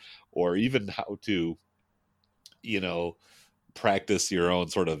neighbor, or even how to, practice your own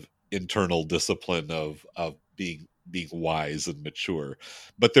sort of internal discipline of being wise and mature.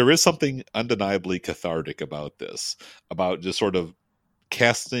 But there is something undeniably cathartic about this, about just sort of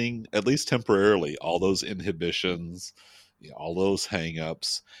casting, at least temporarily, all those inhibitions, all those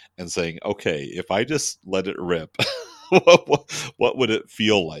hang-ups, and saying, okay, if I just let it rip, what would it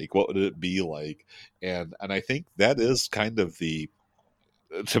feel like? What would it be like? And I think that is kind of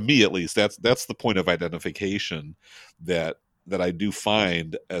to me at least, that's the point of identification that I do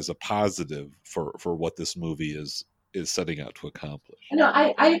find as a positive for what this movie is setting out to accomplish. No,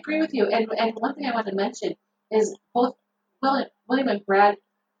 I agree with you. And one thing I want to mention is both William and Brad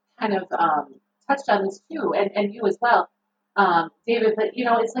kind of touched on this too, and you as well, David. But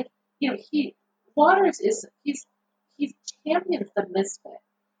it's like Waters he's champions the misfit,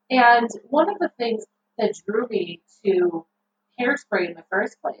 and one of the things that drew me to Hairspray in the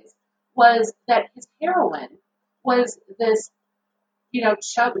first place was that his heroine was this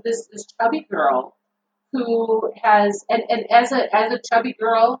chubby girl who has and as a chubby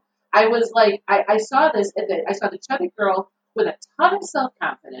girl, I was like I saw this I saw the chubby girl with a ton of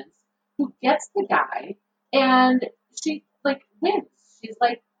self-confidence who gets the guy, and she like wins. She's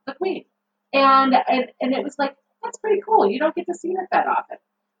like the queen, and it was like, that's pretty cool. You don't get to see that often,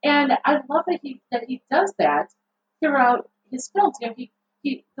 and I love that he does that throughout his films.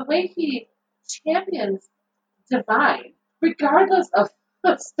 He the way he champions Divine, regardless of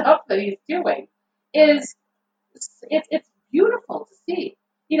the stuff that he's doing, is it's beautiful to see.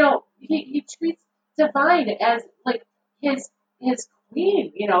 He treats Divine as like his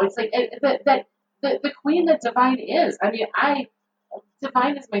queen. It's like that the queen that Divine is. I mean,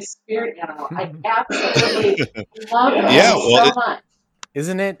 Divine is my spirit animal. I absolutely love it so much.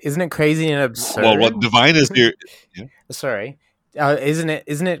 Isn't it crazy and absurd? Well, what Divine is your? Yeah. Sorry, isn't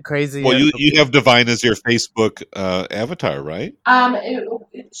it crazy? Well, you have Divine as your Facebook avatar, right?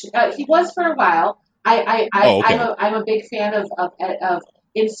 He was for a while. Okay. I'm a big fan of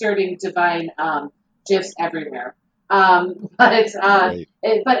inserting Divine GIFs everywhere. But I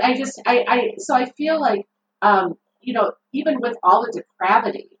feel like even with all the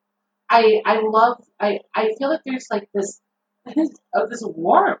depravity, I feel like there's like this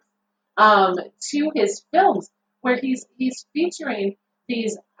warmth to his films where he's featuring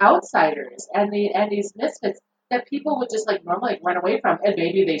these outsiders and these misfits that people would just like normally run away from, and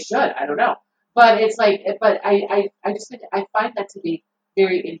maybe they should, I don't know, but it's like, but I just think I find that to be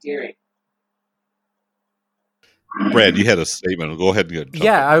very endearing. Brad, you had a statement. Go ahead and jump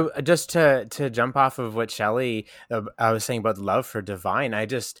in. Just to jump off of what Shelley I was saying about love for Divine.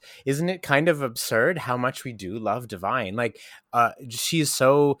 Isn't it kind of absurd how much we do love Divine? Like, she's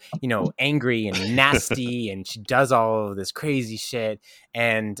so angry and nasty, and she does all of this crazy shit,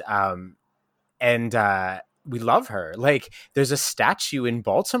 and we love her. Like, there's a statue in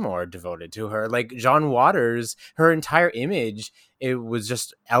Baltimore devoted to her. Like, John Waters, her entire image, it was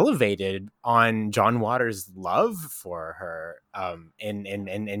just elevated on John Waters' love for her, and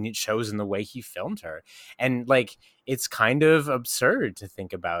it shows in the way he filmed her. And like, it's kind of absurd to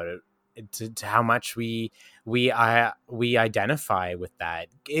think about it, to how much we identify with that.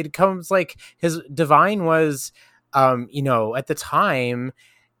 It comes like his Divine was, at the time,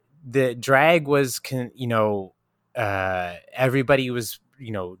 the drag was, everybody was,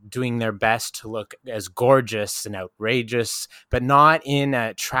 doing their best to look as gorgeous and outrageous, but not in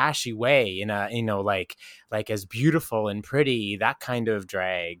a trashy way, in a, like as beautiful and pretty, that kind of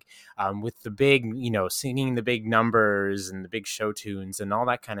drag, with the big, singing the big numbers and the big show tunes and all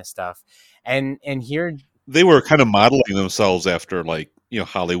that kind of stuff. And here they were kind of modeling themselves after like,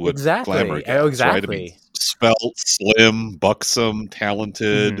 Hollywood glamour gals, exactly. Right? I mean, svelte, slim, buxom,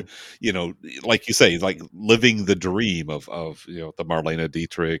 talented, like you say, like living the dream of the Marlene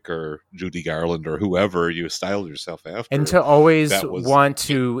Dietrich or Judy Garland or whoever you styled yourself after. And to always want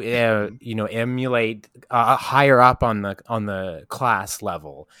to, emulate higher up on the class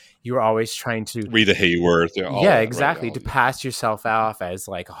level. You were always trying to Rita Hayworth. Exactly. Right, to pass yourself off as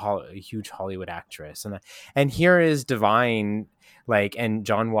like a huge Hollywood actress. And here is Divine, like, and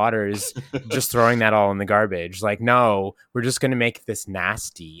John Waters just throwing that all in the garbage. Like, no, we're just going to make this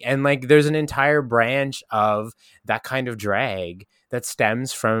nasty. And like, there's an entire branch of that kind of drag that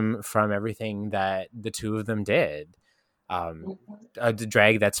stems from everything that the two of them did. A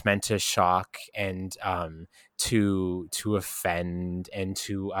drag that's meant to shock and to offend and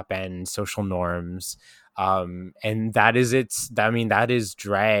to upend social norms. And that is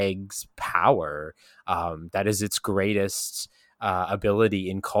drag's power. That is its greatest ability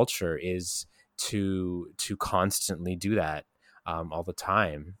in culture, is to constantly do that all the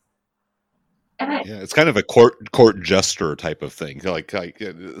time. It's kind of a court jester type of thing, like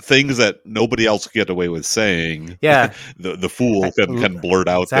things that nobody else can get away with saying. Yeah, the fool can blurt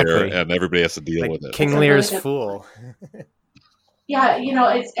out there, and everybody has to deal with it. King Lear's fool. Yeah,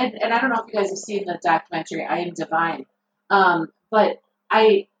 it's and I don't know if you guys have seen the documentary I Am Divine, But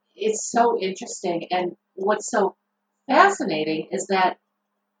it's so interesting, and what's so fascinating is that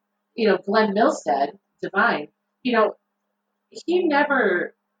Glenn Milstead, Divine, you know, he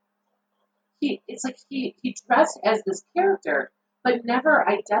never it's like he dressed as this character, but never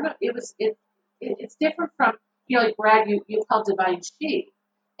identified. It's different from like Brad, you called Divine she,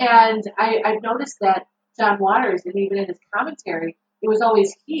 and I've noticed that John Waters, and even in his commentary, it was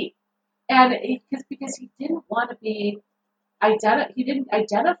always he, and because he didn't want to be he didn't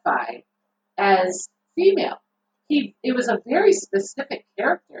identify as female. It was a very specific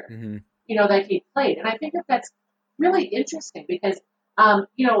character, that he played, and I think that that's really interesting because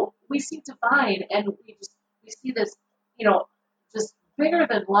we see Divine and we see this, just bigger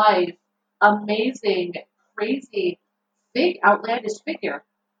than life, amazing, crazy, big, outlandish figure,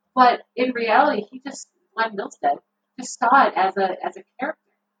 but in reality, Glenn Milstead just saw it as a character,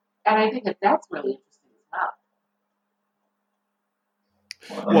 and I think that that's really interesting as well.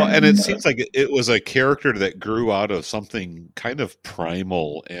 Well, and it seems like it was a character that grew out of something kind of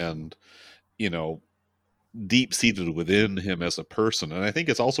primal and, deep seated within him as a person. And I think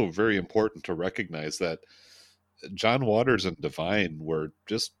it's also very important to recognize that John Waters and Divine were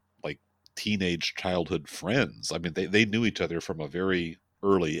just like teenage childhood friends. I mean, they knew each other from a very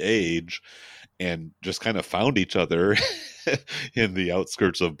early age and just kind of found each other in the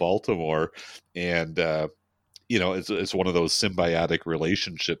outskirts of Baltimore. And, it's one of those symbiotic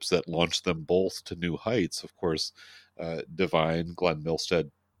relationships that launched them both to new heights. Of course, Divine, Glenn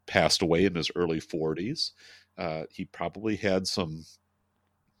Milstead, passed away in his early 40s. He probably had some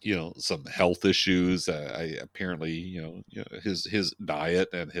health issues. Apparently, his diet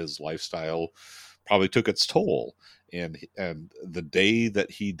and his lifestyle probably took its toll. And the day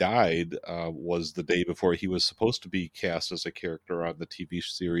that he died was the day before he was supposed to be cast as a character on the TV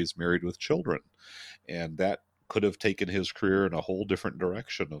series Married with Children. And that could have taken his career in a whole different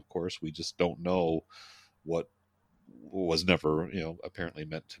direction. Of course, we just don't know what was never, apparently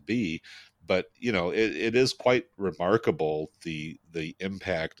meant to be. But, it is quite remarkable, the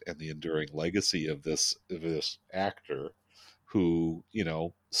impact and the enduring legacy of this actor who,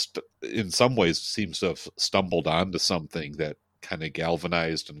 in some ways seems to have stumbled onto something that kind of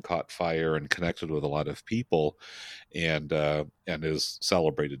galvanized and caught fire and connected with a lot of people and is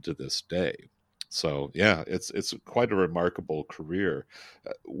celebrated to this day. So yeah, it's quite a remarkable career.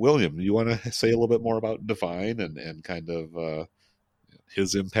 William, you want to say a little bit more about Divine and kind of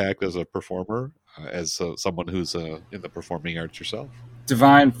his impact as a performer, as someone who's in the performing arts yourself?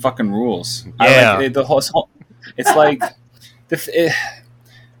 Divine fucking rules. Yeah. I like the whole. It's like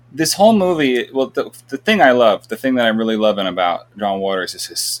this whole movie. Well, the thing I love, the thing that I'm really loving about John Waters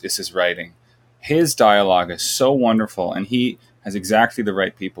is his writing. His dialogue is so wonderful, and he has exactly the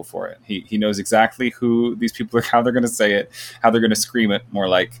right people for it. He knows exactly who these people are, how they're going to say it, how they're going to scream it, more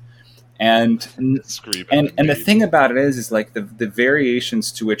like. And the thing about it is like the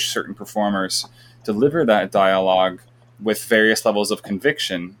variations to which certain performers deliver that dialogue with various levels of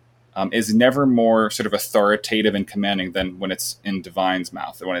conviction is never more sort of authoritative and commanding than when it's in Divine's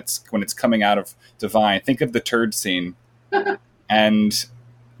mouth, or when it's coming out of Divine. Think of the turd scene and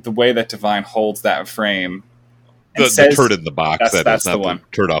the way that Divine holds that frame. The turd in the box, that's not the one.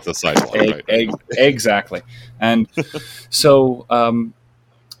 Turd off the sidewalk. Right? Exactly. And so, I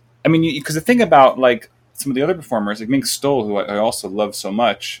mean, because the thing about like some of the other performers, like Mink Stole, who I also love so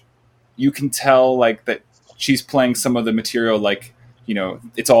much, you can tell like that she's playing some of the material like,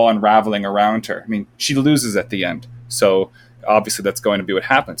 it's all unraveling around her. I mean, she loses at the end. So obviously that's going to be what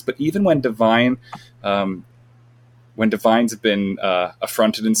happens. But even when Divine's been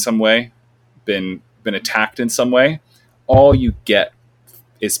affronted in some way, been attacked in some way, all you get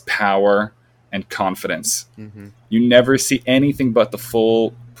is power and confidence. Mm-hmm. You never see anything but the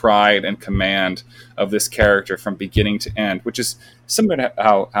full pride and command of this character from beginning to end, which is similar to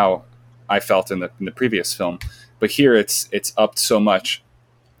how I felt in the previous film. But here it's upped so much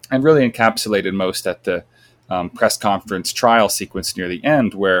and really encapsulated most at the press conference trial sequence near the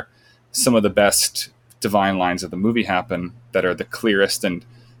end, where some of the best Divine lines of the movie happen that are the clearest and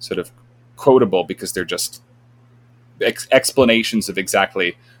sort of quotable because they're just explanations of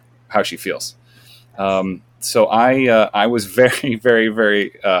exactly how she feels. So I was very, very,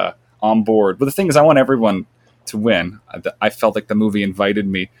 very on board. But the thing is, I want everyone to win. I felt like the movie invited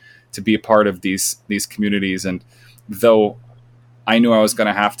me to be a part of these communities, and though I knew I was going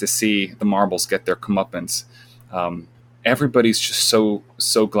to have to see the marbles get their comeuppance, everybody's just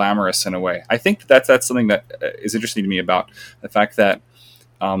so glamorous in a way. I think that's something that is interesting to me about the fact that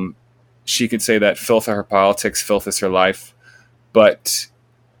she could say that filth are her politics, filth is her life, but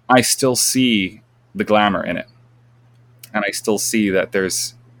I still see the glamour in it. and I still see that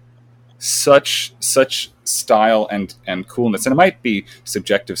there's such style and coolness. And it might be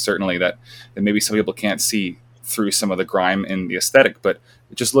subjective, certainly, that maybe some people can't see through some of the grime in the aesthetic, but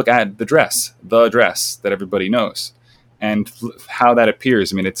just look at the dress that everybody knows, and how that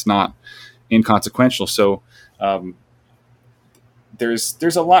appears. I mean, it's not inconsequential. So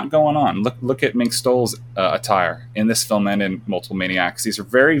there's a lot going on. Look at Mink Stoll's attire in this film and in Multiple Maniacs. These are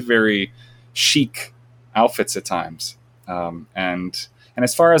very, very chic outfits at times, and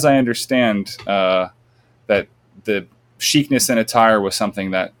as far as I understand, that the chicness in attire was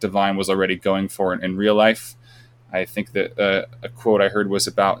something that Divine was already going for in real life. I think that a quote I heard was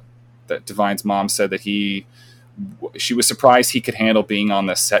about that Divine's mom said that she was surprised he could handle being on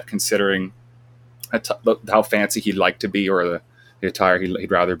the set, considering how fancy he'd like to be, or the attire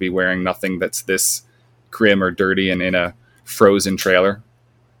he'd rather be wearing nothing that's this grim or dirty and in a frozen trailer.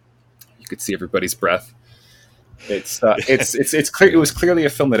 You could see everybody's breath. It's clear. It was clearly a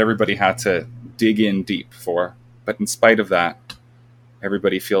film that everybody had to dig in deep for, but in spite of that,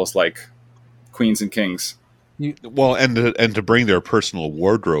 everybody feels like queens and kings. Well, and to bring their personal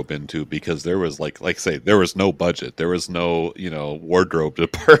wardrobe into, because there was like say, there was no budget, there was no wardrobe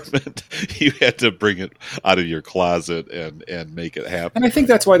department. You had to bring it out of your closet and make it happen. And I think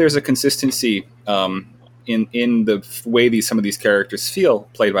that's why there's a consistency in the way some of these characters feel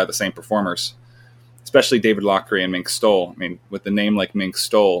played by the same performers. Especially David Lochary and Mink Stoll. I mean, with a name like Mink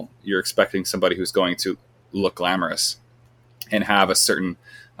Stoll, you're expecting somebody who's going to look glamorous and have a certain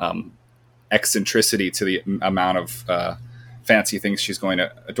eccentricity to the amount of fancy things she's going to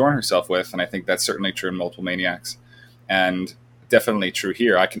adorn herself with. And I think that's certainly true in Multiple Maniacs, and definitely true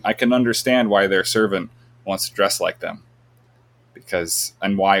here. I can understand why their servant wants to dress like them,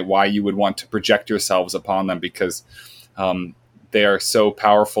 and why you would want to project yourselves upon them, because they are so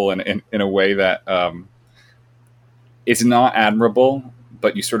powerful in a way that it's not admirable,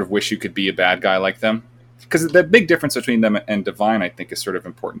 but you sort of wish you could be a bad guy like them. Because the big difference between them and Divine, I think, is sort of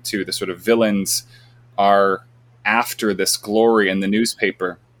important too. The sort of villains are after this glory in the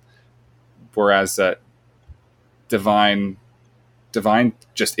newspaper, whereas Divine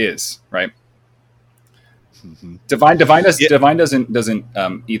just is, right? Mm-hmm. Divine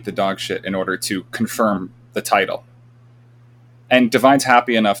doesn't eat the dog shit in order to confirm the title. And Divine's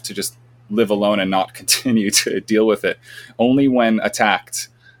happy enough to just live alone and not continue to deal with it. Only when attacked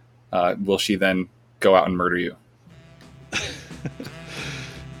will she then go out and murder you. Yeah.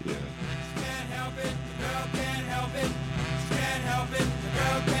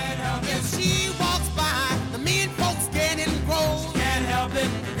 If she walks by, the mean folks getting gross. Can't help it,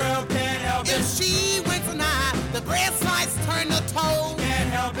 the girl can't help it. If she winks an eye, the bread slice turn to toast. Can't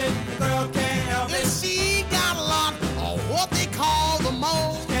help it, the girl can't help it. If she got a lot of what they call the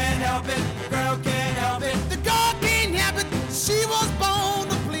most. Can't help it, the girl can't help it. The girl can't help it, she was born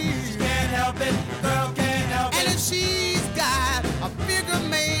to please. Can't help it, the girl can't help it. And if she's got a figure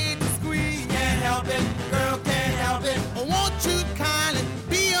made to squeeze. Can't help it, the girl can't help it. Won't you kindly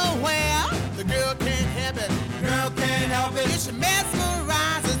be aware? The girl can't help it, the girl can't help it. If she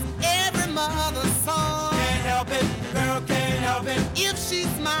mesmerizes every mother's son. Can't help it, the girl can't help it. If she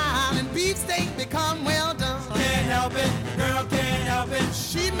smiles and beefsteak become well done. Can't help it, the girl can't help it.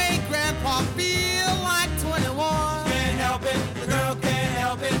 She made grandpa feel like 21. Can't help it, the girl can't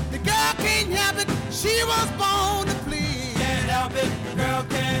help it. The girl can't help it, she was born to please. Can't help it, the girl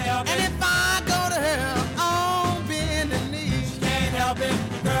can't help it. And if I go to her on bending knees. Can't help it,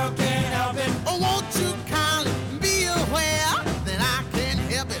 the girl can't help it. Oh, won't you kindly be aware that I can't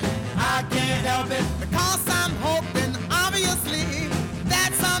help it? I can't help it. Because I'm hoping, obviously,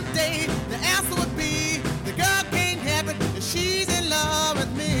 that someday the answer would be the girl can't help it if she's in love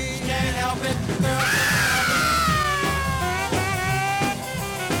with me. Can't help it, the girl can't help it.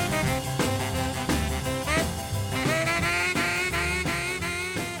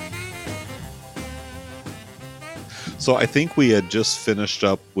 So I think we had just finished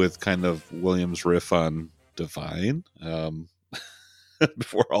up with kind of Williams' riff on Divine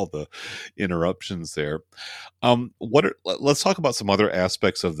before all the interruptions there. Let's talk about some other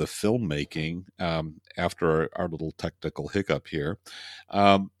aspects of the filmmaking after our little technical hiccup here.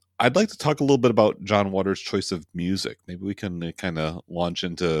 I'd like to talk a little bit about John Waters' choice of music. Maybe we can kind of launch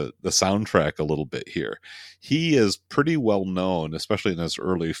into the soundtrack a little bit here. He is pretty well known, especially in his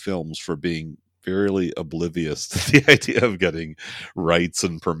early films, for being fairly oblivious to the idea of getting rights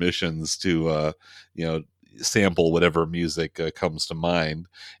and permissions to, sample whatever music comes to mind.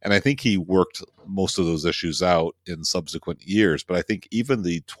 And I think he worked most of those issues out in subsequent years. But I think even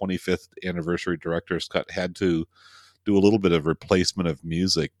the 25th anniversary director's cut had to do a little bit of replacement of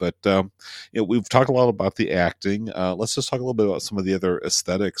music. But we've talked a lot about the acting. Let's just talk a little bit about some of the other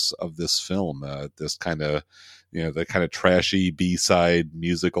aesthetics of this film. This kind of, the kind of trashy B-side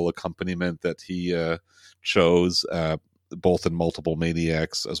musical accompaniment that he chose, both in Multiple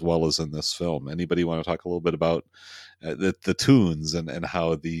Maniacs as well as in this film. Anybody want to talk a little bit about the tunes and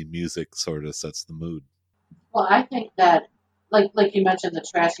how the music sort of sets the mood? Well, I think that, like you mentioned, the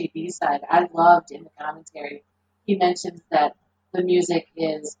trashy B-side, I loved in the commentary, he mentions that the music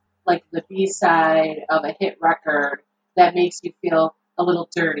is like the B-side of a hit record that makes you feel a little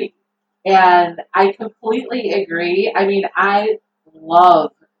dirty. And I completely agree. I mean, I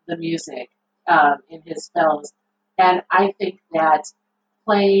love the music in his films. And I think that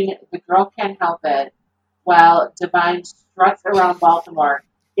playing The Girl Can't Help It while Divine struts around Baltimore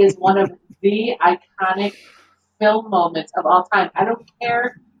is one of the iconic film moments of all time. I don't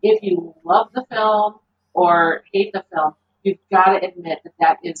care if you love the film or hate the film, you've got to admit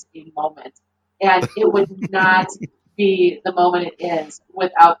that is a moment. And it would not be the moment it is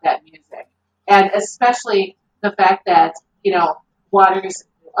without that music. And especially the fact that, Waters,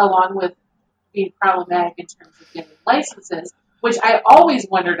 along with being problematic in terms of getting licenses, which I always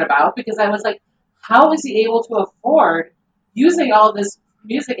wondered about because I was like, how is he able to afford using all this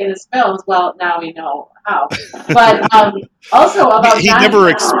music in his films? Well, now we know how. But also about he never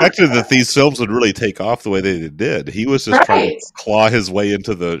expected that these films would really take off the way they did. He was just trying to claw his way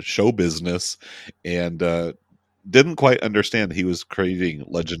into the show business and didn't quite understand he was creating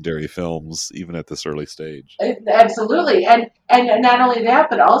legendary films even at this early stage. Absolutely. And not only that,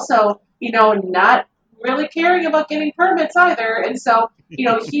 but also, not really caring about getting permits either. And so,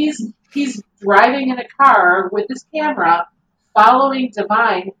 he's driving in a car with his camera, following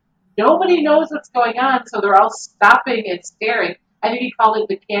Divine. Nobody knows what's going on, so they're all stopping and staring. I think he called it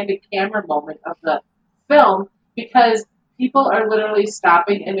the candid camera moment of the film because people are literally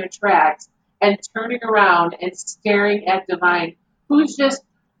stopping in their tracks and turning around and staring at Divine, who's just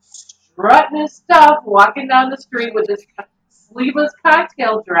strutting his stuff, walking down the street with his sleeveless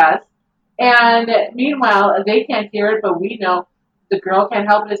cocktail dress. And meanwhile, they can't hear it, but we know The Girl Can't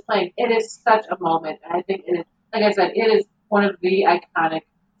Help It is playing. It is such a moment. And I think it is, like I said, it is one of the iconic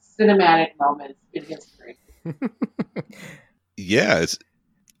cinematic moments in history. Yeah,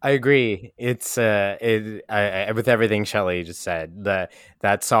 I agree. It's with everything Shelley just said.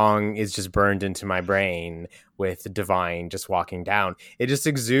 That song is just burned into my brain with Divine just walking down. It just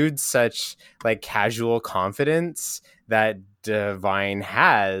exudes such like casual confidence that Divine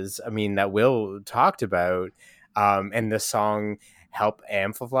has. I mean, that Will talked about, and the song help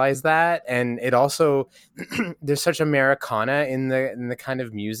amplifies that. And it also there's such Americana in the kind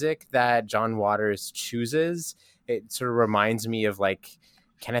of music that John Waters chooses. It sort of reminds me of like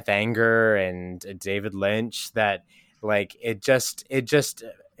Kenneth Anger and David Lynch, that like it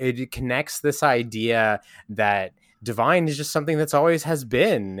connects this idea that Divine is just something that's always has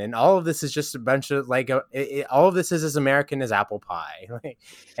been, and all of this is just a bunch of like all of this is as American as apple pie,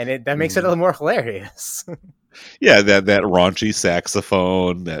 and that makes it a little more hilarious. Yeah, that raunchy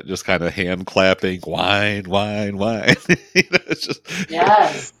saxophone, that just kind of hand clapping, wine. It's just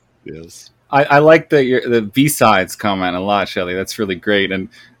yes. I like the B-sides comment a lot, Shelley. That's really great, and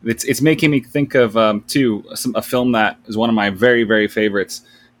it's making me think of too a film that is one of my very, very favorites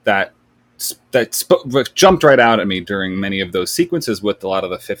that jumped right out at me during many of those sequences with a lot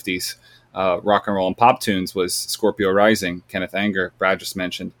of the 50s rock and roll and pop tunes was Scorpio Rising, Kenneth Anger, Brad just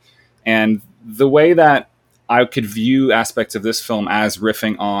mentioned, and the way that I could view aspects of this film as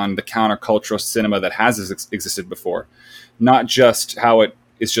riffing on the countercultural cinema that has existed before, not just how it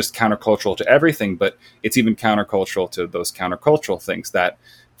is just countercultural to everything, but it's even countercultural to those countercultural things, that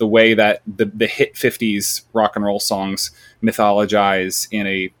the way that the hit 50s rock and roll songs mythologize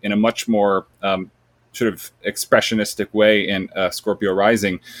in a much more sort of expressionistic way in Scorpio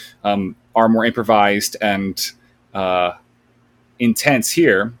Rising are more improvised and intense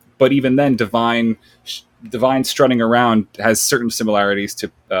here. But even then, Divine strutting around has certain similarities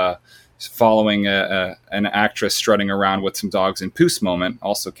to following an actress strutting around with some dogs in Puss moment,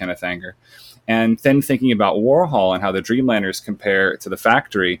 also Kenneth Anger. And then thinking about Warhol and how the Dreamlanders compare to the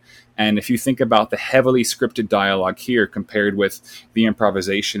Factory. And if you think about the heavily scripted dialogue here compared with the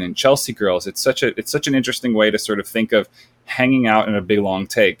improvisation in Chelsea Girls, it's such an interesting way to sort of think of hanging out in a big long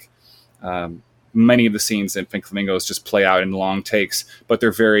take. Many of the scenes in Pink Flamingos just play out in long takes, but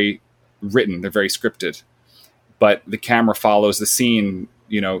they're very written, they're very scripted. But the camera follows the scene,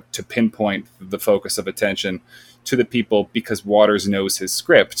 to pinpoint the focus of attention to the people because Waters knows his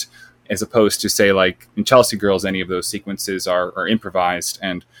script. as opposed to, say, like in Chelsea Girls, any of those sequences are improvised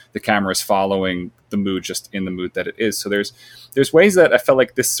and the camera is following the mood, just in the mood that it is. So there's ways that I felt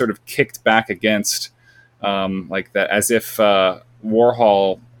like this sort of kicked back against like that, as if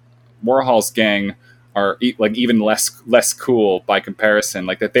Warhol's gang are like even less cool by comparison,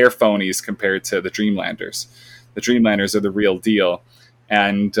 like that they're phonies compared to the Dreamlanders. The Dreamlanders are the real deal.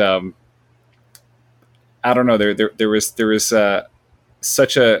 And I don't know, there was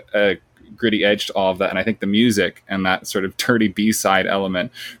such a gritty edge to all of that, and I think the music and that sort of dirty B-side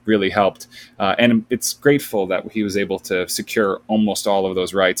element really helped. And it's grateful that he was able to secure almost all of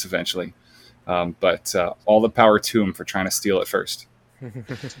those rights eventually. But all the power to him for trying to steal it first.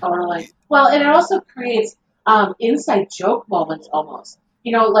 Totally. Well, and it also creates inside joke moments almost.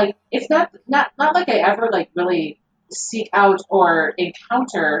 You know, like it's not like I ever like really seek out or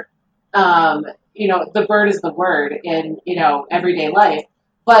encounter you know, the bird is the word in, you know, everyday life.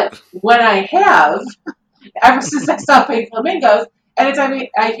 But when I have, ever since I saw Pink Flamingos, anytime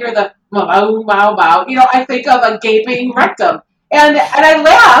I hear the mow, mow, mow, you know, I think of a gaping rectum. And I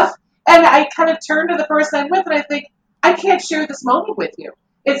laugh, and I kind of turn to the person I'm with, and I think, I can't share this moment with you.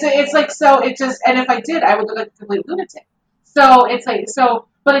 It's like, so it just, and if I did, I would look like a complete lunatic. So it's like, so,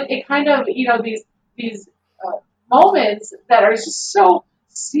 but it kind of, you know, these moments that are just so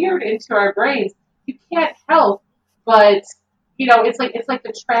seared into our brains, you can't help but, you know, it's like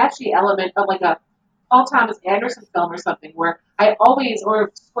the trashy element of like a Paul Thomas Anderson film or something, where I always,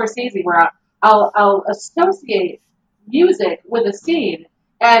 or Scorsese, where I'll associate music with a scene,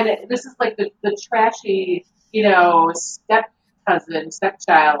 and this is like the trashy, you know,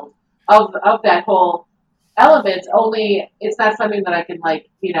 stepchild of that whole element. Only it's not something that I can, like,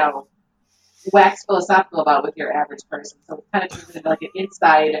 you know, wax philosophical about with your average person. So it kind of turns into like an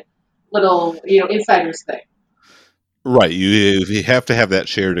inside little, you know, insider's thing. Right. You have to have that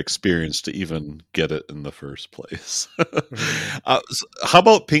shared experience to even get it in the first place. So how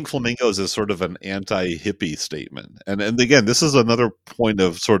about Pink Flamingos as sort of an anti-hippie statement? And again, this is another point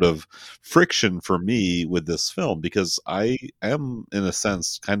of sort of friction for me with this film, because I am, in a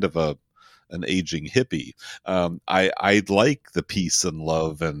sense, kind of an aging hippie. I like the peace and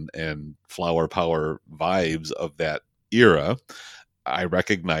love and flower power vibes of that era. I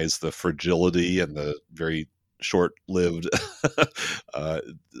recognize the fragility and the very short-lived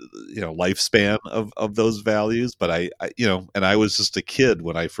lifespan of those values, but I you know, and I was just a kid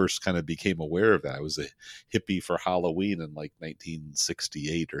when I first kind of became aware of that. I was a hippie for Halloween in like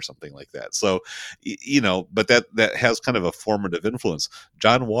 1968 or something like that. So you know, but that has kind of a formative influence.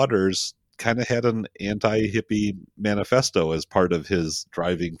 John Waters kind of had an anti-hippie manifesto as part of his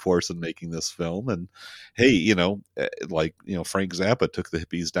driving force in making this film. And hey, you know, like, you know, Frank Zappa took the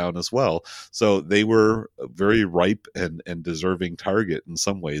hippies down as well. So they were a very ripe and deserving target in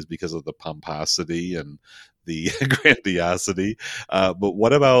some ways because of the pomposity and the grandiosity. But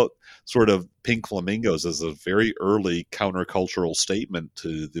what about sort of Pink Flamingos as a very early countercultural statement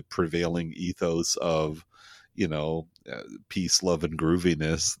to the prevailing ethos of, you know, peace, love, and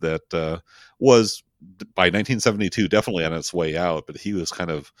grooviness that was by 1972 definitely on its way out, but he was kind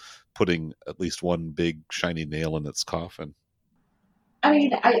of putting at least one big shiny nail in its coffin. I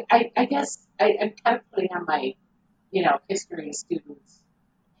mean, I guess I'm kind of putting on my, you know, history student's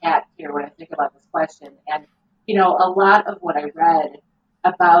hat here when I think about this question. And, you know, a lot of what I read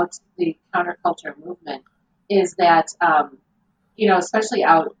about the counterculture movement is that, you know, especially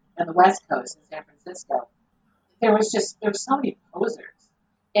out on the West Coast in San Francisco, there was so many posers,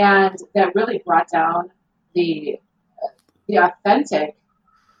 and that really brought down the authentic,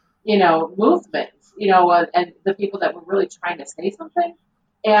 you know, movement, you know, and the people that were really trying to say something,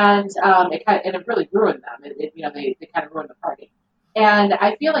 and it really ruined them. You know, they kind of ruined the party, and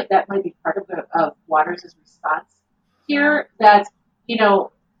I feel like that might be part of Waters' response here. That, you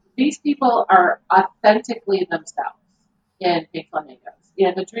know, these people are authentically themselves in Pink Flamingos. You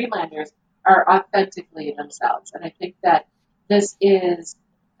know, the Dreamlanders are authentically themselves. And I think that this is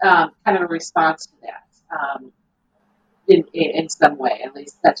kind of a response to that in some way. At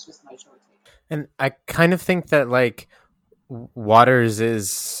least that's just my short take. And I kind of think that, like, Waters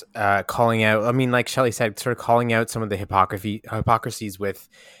is calling out, I mean, like Shelley said, sort of calling out some of the hypocrisies with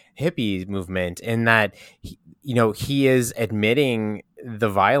hippie movement, in that, you know, he is admitting the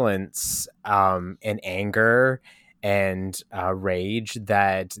violence and anger and rage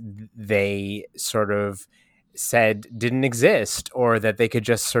that they sort of said didn't exist, or that they could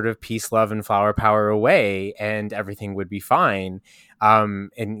just sort of peace, love, and flower power away and everything would be fine.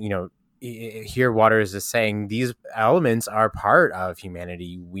 And, you know, here Waters is saying these elements are part of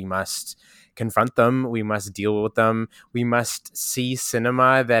humanity. We must confront them. We must deal with them. We must see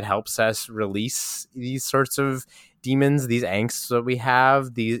cinema that helps us release these sorts of demons, these angsts that we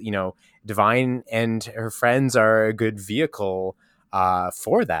have. These, Divine and her friends are a good vehicle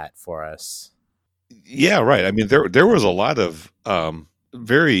for that for us. Yeah, right. I mean, there was a lot of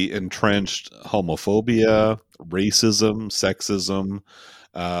very entrenched homophobia, racism, sexism,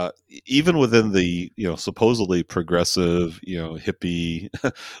 even within the supposedly progressive hippie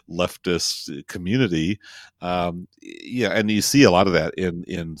leftist community. Yeah, and you see a lot of that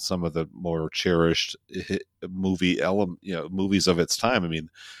in some of the more cherished movies of its time. I mean,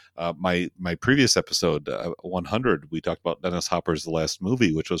 my previous episode 100, we talked about Dennis Hopper's The Last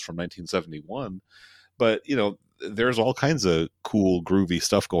Movie, which was from 1971. But there's all kinds of cool, groovy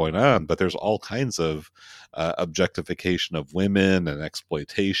stuff going on, but there's all kinds of objectification of women and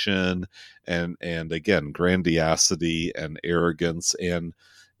exploitation, and again, grandiosity and arrogance, and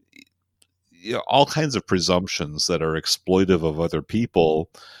all kinds of presumptions that are exploitive of other people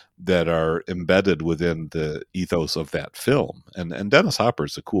that are embedded within the ethos of that film. And Dennis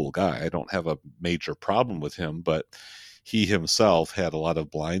Hopper's a cool guy. I don't have a major problem with him, but he himself had a lot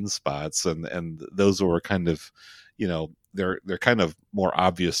of blind spots, and those were kind of, they're kind of more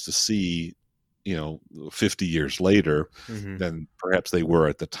obvious to see, 50 years later than perhaps they were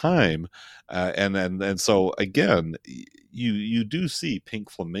at the time. And so again, you do see Pink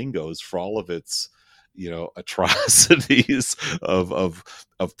Flamingos, for all of its atrocities of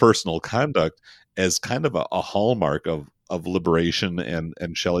personal conduct, as kind of a hallmark of liberation,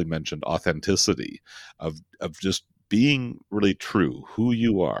 and Shelley mentioned authenticity, of just being really true, who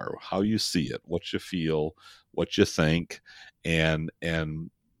you are, how you see it, what you feel, what you think, and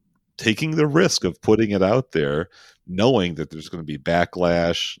taking the risk of putting it out there, knowing that there's going to be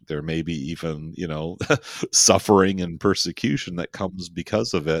backlash, there may be even suffering and persecution that comes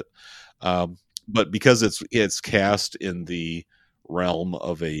because of it, but because it's cast in the realm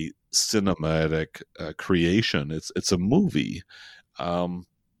of a cinematic creation, it's a movie.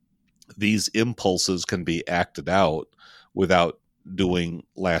 These impulses can be acted out without doing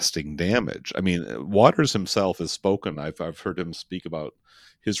lasting damage. I mean, Waters himself has spoken. I've heard him speak about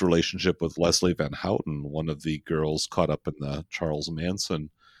his relationship with Leslie Van Houten, one of the girls caught up in the Charles Manson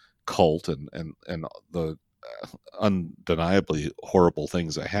cult, and the undeniably horrible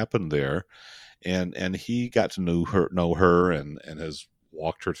things that happened there. And he got to know her and has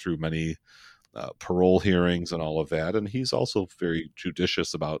walked her through many parole hearings and all of that, and he's also very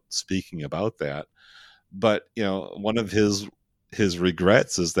judicious about speaking about that. But one of his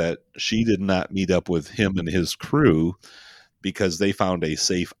regrets is that she did not meet up with him and his crew, because they found a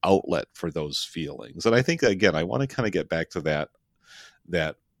safe outlet for those feelings. And I think, again, I want to kind of get back to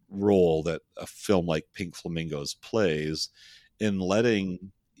that role that a film like Pink Flamingos plays in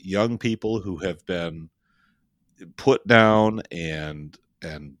letting young people who have been put down and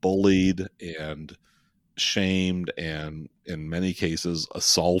bullied and shamed and in many cases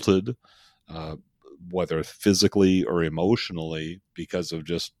assaulted, whether physically or emotionally, because of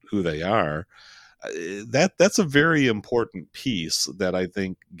just who they are. That's a very important piece that I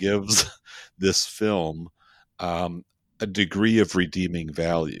think gives this film a degree of redeeming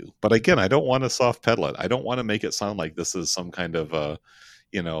value. But again, I don't want to soft pedal it. I don't want to make it sound like this is some kind of a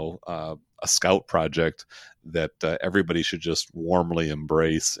scout project that everybody should just warmly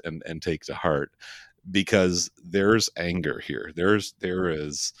embrace and take to heart, because there's anger here. There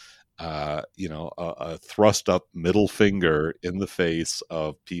is a thrust up middle finger in the face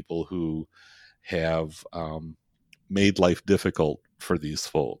of people who have made life difficult for these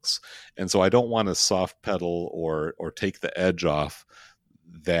folks. And so I don't want to soft pedal or take the edge off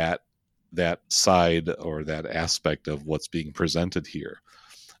that side or that aspect of what's being presented here.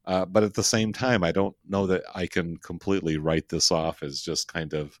 But at the same time, I don't know that I can completely write this off as just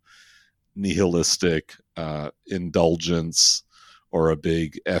kind of nihilistic indulgence or a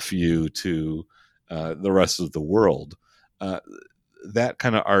big FU to the rest of the world. That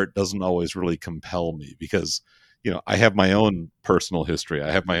kind of art doesn't always really compel me, because I have my own personal history.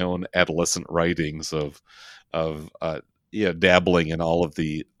 I have my own adolescent writings of dabbling in all of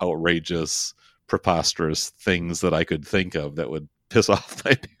the outrageous, preposterous things that I could think of that would piss off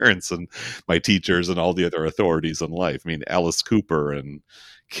my parents and my teachers and all the other authorities in life. I mean, Alice Cooper and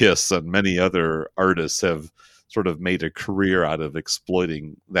Kiss and many other artists have sort of made a career out of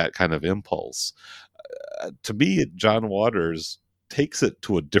exploiting that kind of impulse. To me, John Waters takes it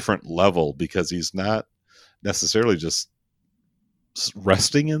to a different level, because he's not necessarily just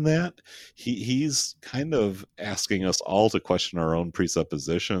resting in that. He's kind of asking us all to question our own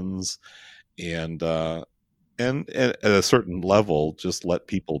presuppositions, and at a certain level, just let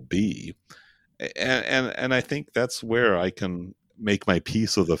people be. And I think that's where I can make my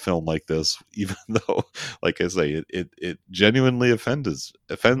peace with a film like this, even though, like I say, it genuinely offends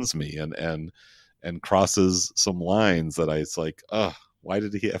me and crosses some lines that it's like, why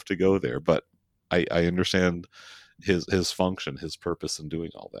did he have to go there? But I understand his function, his purpose in doing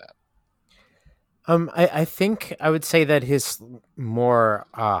all that. I think I would say that his more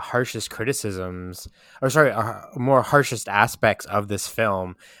harshest criticisms, or sorry, more harshest aspects of this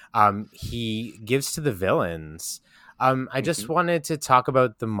film, he gives to the villains. I just wanted to talk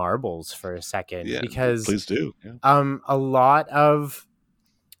about the marbles for a second, because please do. Yeah. A lot of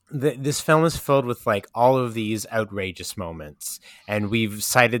this film is filled with like all of these outrageous moments, and we've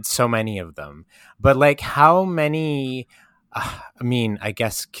cited so many of them. But like, how many? I mean, I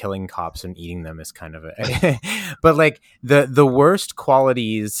guess killing cops and eating them is kind of a, but like the worst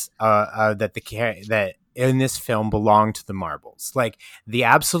qualities that in this film belong to the marbles. Like the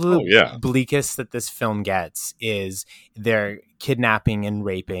absolute bleakest that this film gets is their kidnapping and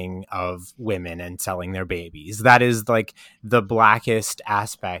raping of women and selling their babies. That is like the blackest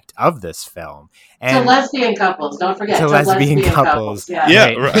aspect of this film. And to lesbian couples, don't forget. To lesbian couples.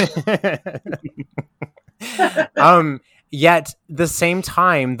 Yeah. Right. Yet, the same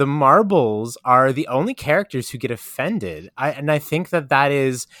time, the marbles are the only characters who get offended. I think that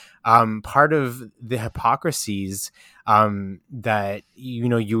is part of the hypocrisies that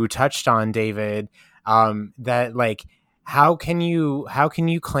you touched on, David. That like, how can you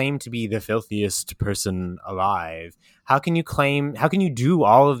claim to be the filthiest person alive? How can you do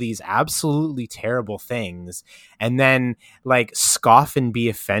all of these absolutely terrible things and then like scoff and be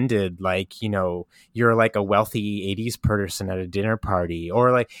offended, like, you're like a wealthy 80s person at a dinner party,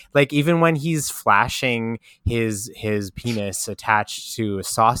 or like even when he's flashing his penis attached to a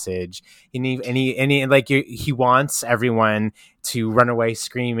sausage, and he wants everyone to run away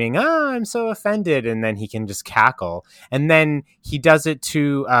screaming, I'm so offended, and then he can just cackle. And then he does it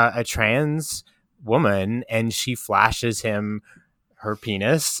to a trans woman, and she flashes him her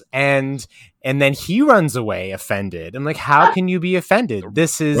penis, and then he runs away offended. I'm like, how can you be offended?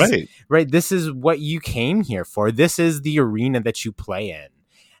 This is right. This is what you came here for. This is the arena that you play in.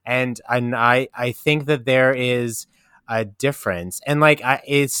 And I think that there is a difference. And like,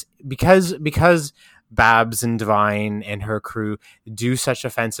 it's because Babs and Divine and her crew do such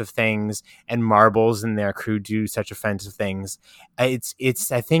offensive things, and Marbles and their crew do such offensive things.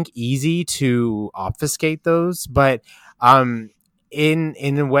 It's I think easy to obfuscate those, but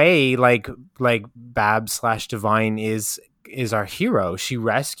in a way, like Babs / Divine is our hero. She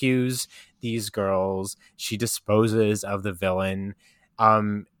rescues these girls. She disposes of the villain.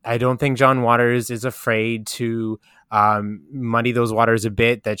 I don't think John Waters is afraid to muddy those waters a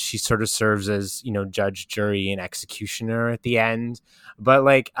bit, that she sort of serves as, judge, jury, and executioner at the end. But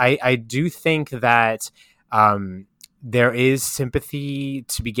like, I do think that there is sympathy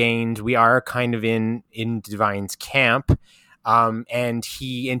to be gained. We are kind of in Divine's camp, and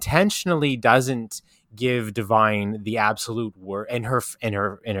he intentionally doesn't give Divine the absolute worst, and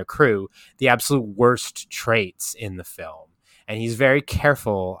her crew the absolute worst traits in the film. And he's very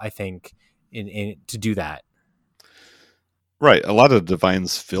careful, I think, in to do that. Right. A lot of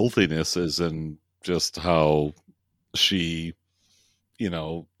Divine's filthiness is in just how she,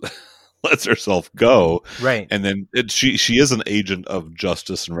 lets herself go. Right. And then she is an agent of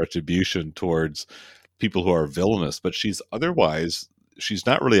justice and retribution towards people who are villainous, but she's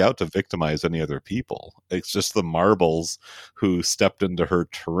not really out to victimize any other people. It's just the marbles who stepped into her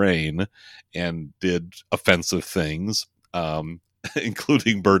terrain and did offensive things,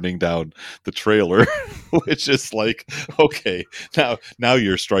 including burning down the trailer, which is like, okay, now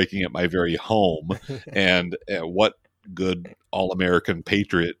you're striking at my very home, and what good all-American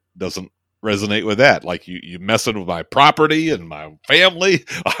patriot doesn't resonate with that? Like, you messing with my property and my family,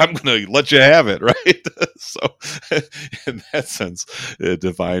 I'm gonna let you have it, right? So in that sense,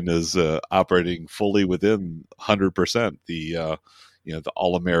 Divine is operating fully within 100% the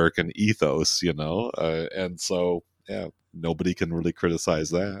all-American ethos, and so nobody can really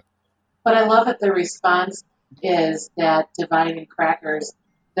criticize that. But I love that the response is that Divine and Crackers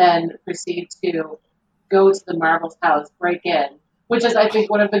then proceed to go to the Marbles house, break in, which is, I think,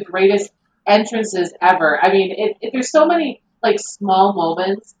 one of the greatest entrances ever. I mean, there's so many like small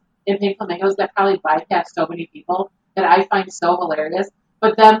moments in Pink Flamingos that probably bypass so many people that I find so hilarious.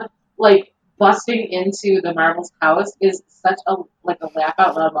 But them like busting into the Marbles house is such a laugh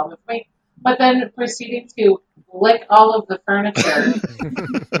out loud moment for me. but then proceeding to lick all of the furniture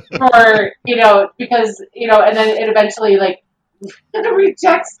for, because, and then it eventually, like,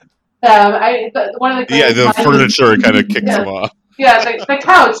 rejects them. One of the Yeah, greatest the lines is- furniture kind of kicks yeah, him off. yeah, the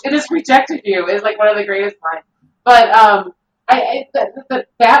couch, it has rejected you, is like one of the greatest lines. But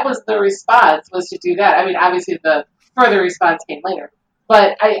that was the response, was to do that. I mean, obviously the further response came later.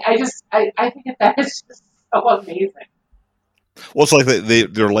 But I think that is just so amazing. Well, it's like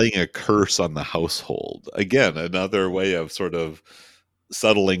they're laying a curse on the household. Again, another way of sort of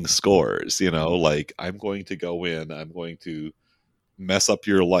settling scores, like I'm going to go in, I'm going to mess up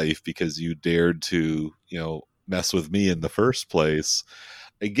your life because you dared to, mess with me in the first place.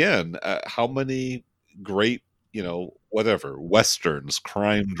 Again, how many great, whatever, westerns,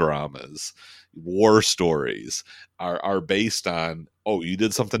 crime dramas, war stories are based on, oh, you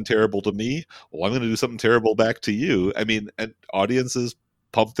did something terrible to me, well, I'm going to do something terrible back to you. I mean, and audiences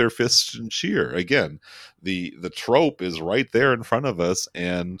pump their fists and cheer. Again, the trope is right there in front of us,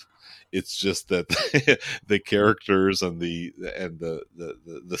 and it's just that the characters and the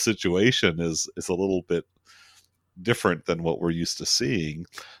situation is a little bit different than what we're used to seeing.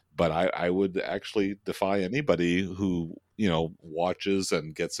 But I would actually defy anybody who watches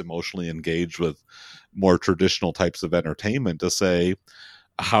and gets emotionally engaged with more traditional types of entertainment to say,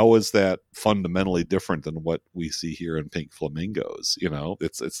 how is that fundamentally different than what we see here in Pink Flamingos?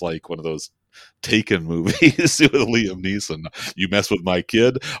 It's like one of those Taken movies with Liam Neeson. You mess with my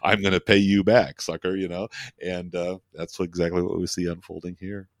kid, I'm going to pay you back, sucker. And that's exactly what we see unfolding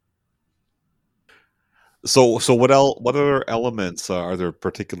here. So what else? What other elements are there?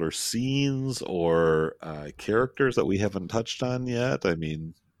 Particular scenes or characters that we haven't touched on yet? I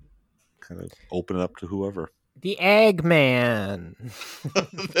mean, kind of open it up to whoever. The Eggman.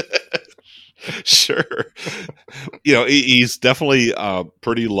 Sure. He's definitely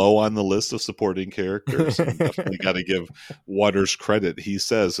pretty low on the list of supporting characters. And definitely got to give Waters credit. He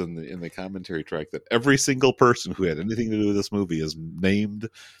says in the commentary track that every single person who had anything to do with this movie is named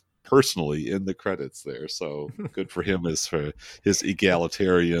personally in the credits there, so good for him as for his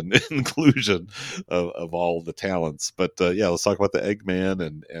egalitarian inclusion of all the talents. But let's talk about the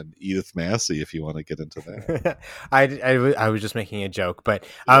Eggman and Edith Massey if you want to get into that. I was just making a joke, but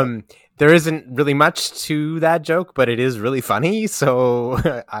there isn't really much to that joke, but it is really funny, so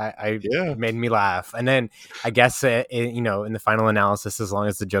it made me laugh. And then I guess in the final analysis, as long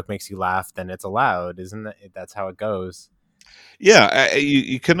as the joke makes you laugh, then it's allowed, isn't it? That's how it goes. Yeah,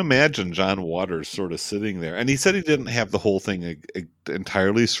 you can imagine John Waters sort of sitting there. And he said he didn't have the whole thing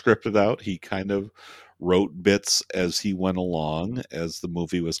entirely scripted out. He kind of wrote bits as he went along, as the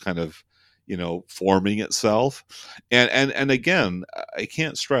movie was kind of, forming itself. And again, I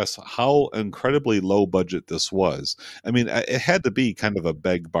can't stress how incredibly low budget this was. I mean, it had to be kind of a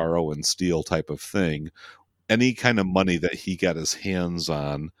beg, borrow, and steal type of thing. Any kind of money that he got his hands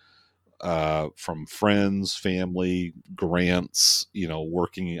on, from friends, family, grants,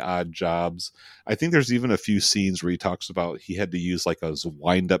 working odd jobs. I think there's even a few scenes where he talks about he had to use like a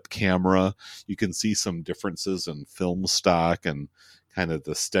wind-up camera. You can see some differences in film stock and kind of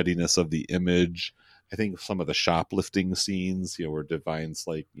the steadiness of the image. I think some of the shoplifting scenes, where Divine's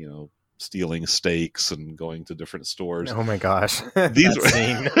like, stealing steaks and going to different stores. Oh my gosh. These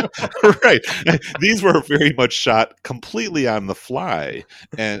right. These were very much shot completely on the fly.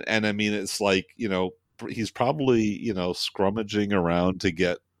 And I mean, it's like, he's probably, scrummaging around to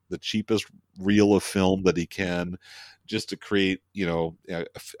get the cheapest reel of film that he can, just to create, a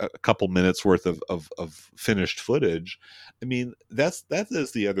couple minutes worth of finished footage. I mean, that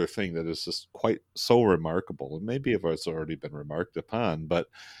is the other thing that is just quite so remarkable. And maybe it's already been remarked upon, but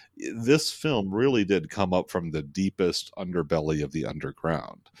this film really did come up from the deepest underbelly of the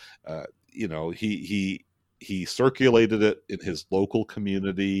underground. He circulated it in his local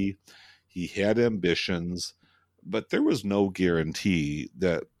community. He had ambitions, but there was no guarantee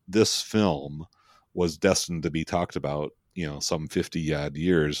that this film was destined to be talked about, some 50 odd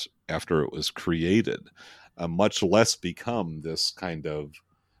years after it was created, much less become this kind of,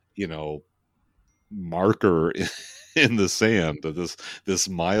 marker in the sand, this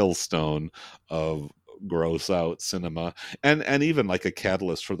milestone of gross out cinema, and even like a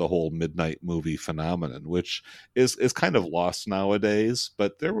catalyst for the whole midnight movie phenomenon, which is kind of lost nowadays.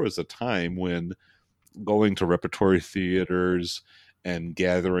 But there was a time when going to repertory theaters and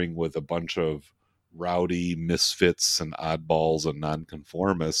gathering with a bunch of rowdy misfits and oddballs and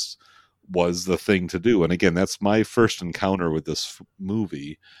nonconformists was the thing to do. And again, that's my first encounter with this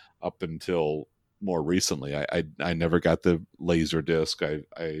movie. Up until more recently, I never got the laser disc.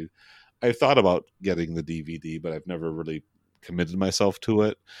 I thought about getting the DVD, but I've never really committed myself to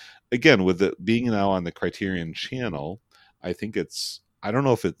it. again, with it being now on the Criterion channel, I think I don't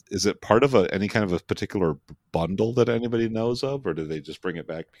know if is it part of any kind of a particular bundle that anybody knows of, or do they just bring it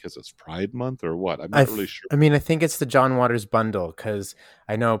back because it's Pride Month or what? I'm not really sure. I mean, I think it's the John Waters bundle, because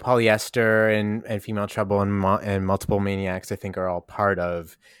I know Polyester and Female Trouble and Multiple Maniacs, I think, are all part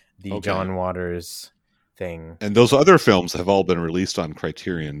of the John Waters thing. And those other films have all been released on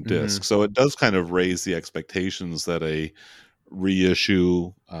Criterion disc. So it does kind of raise the expectations that a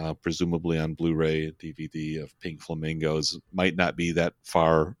reissue, presumably on Blu-ray, DVD of Pink Flamingos might not be that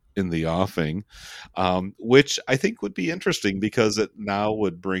far in the offing, which I think would be interesting because it now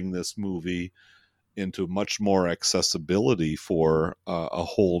would bring this movie into much more accessibility for a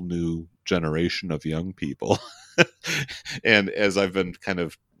whole new generation of young people. And as I've been kind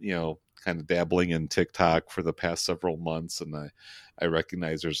of dabbling in TikTok for the past several months, and I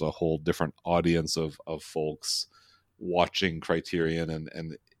recognize there's a whole different audience of folks watching Criterion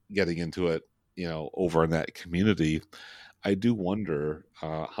and getting into it, over in that community. I do wonder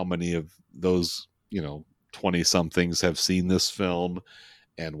how many of those, 20 somethings have seen this film,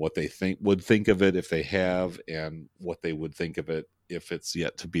 and what they would think of it if they have, and what they would think of it if it's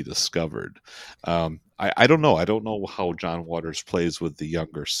yet to be discovered. I don't know. I don't know how John Waters plays with the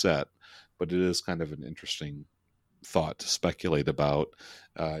younger set, but it is kind of an interesting thought to speculate about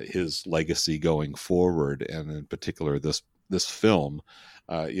his legacy going forward, and in particular this film.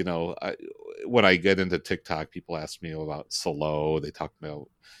 When I get into TikTok, people ask me about Solo. They talk about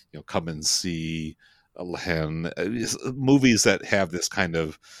Come and See, Len, movies that have this kind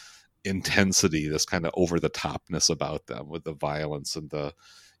of intensity, this kind of over the topness about them, with the violence and the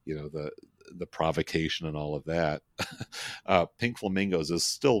provocation and all of that. Pink Flamingos is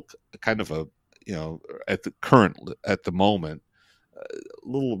still kind of a, at the moment, a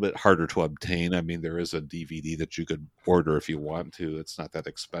little bit harder to obtain. I mean, there is a DVD that you could order if you want to. It's not that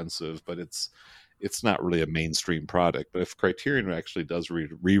expensive, but it's not really a mainstream product. But if Criterion actually does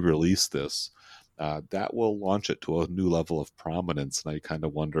re-release this, that will launch it to a new level of prominence. And I kind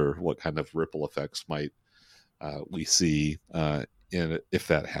of wonder what kind of ripple effects might we see in it if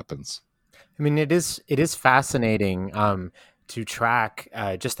that happens. I mean, it is fascinating to track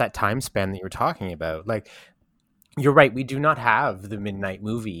just that time span that you were talking about. Like, you're right, we do not have the midnight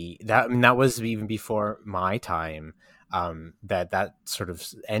movie. That was even before my time. That sort of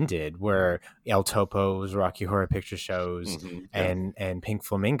ended, where El Topo's Rocky Horror Picture Shows and Pink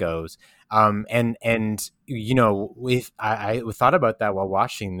Flamingos. And if I thought about that while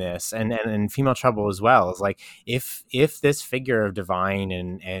watching this, and Female Trouble as well. It's like, if this figure of Divine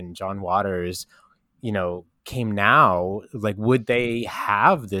and John Waters, came now, like, would they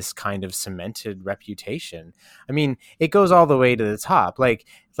have this kind of cemented reputation? I mean, it goes all the way to the top. Like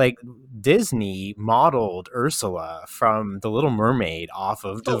Disney modeled Ursula from The Little Mermaid off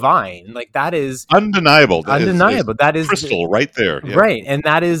of Divine. Like, that is undeniable. That is crystal right there. Yeah. Right. And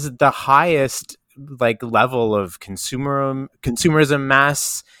that is the highest level of consumerism,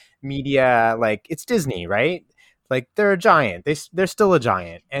 mass media. Like, it's Disney, right? Like, they're a giant. They're still a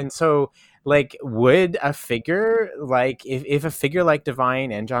giant. And so, would a figure if a figure like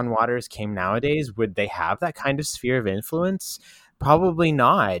Divine and John Waters came nowadays, would they have that kind of sphere of influence? Probably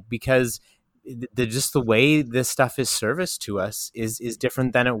not, because just the way this stuff is serviced to us is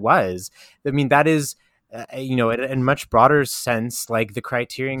different than it was. I mean, that is, in much broader sense, like the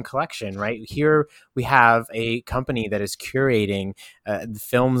Criterion Collection, right? Here we have a company that is curating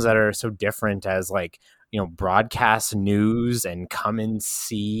films that are so different as broadcast news and Come and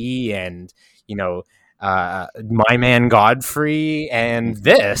See and My Man Godfrey and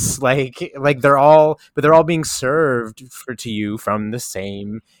this they're all being served to you from the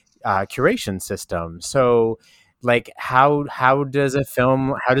same curation system. So how does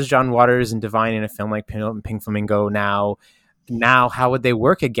John Waters and Divine in a film like Pink Flamingo now how would they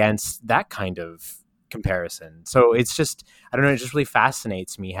work against that kind of comparison? So it's just, I don't know, it just really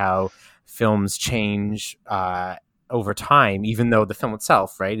fascinates me how films change over time, even though the film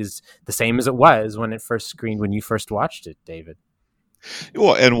itself, right, is the same as it was when it first screened, when you first watched it, David.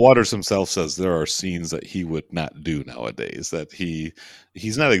 Well, and Waters himself says there are scenes that he would not do nowadays, that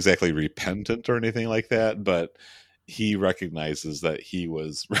he's not exactly repentant or anything like that, but he recognizes that he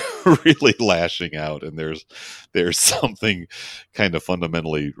was really lashing out, and there's something kind of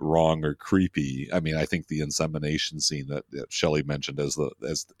fundamentally wrong or creepy. I mean, I think the insemination scene that Shelley mentioned as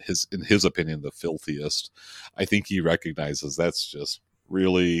in his opinion, the filthiest, I think he recognizes that's just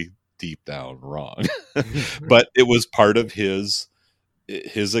really deep down wrong. But it was part of his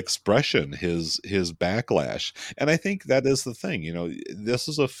expression, his backlash. And I think that is the thing, this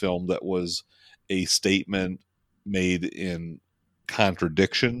is a film that was a statement made in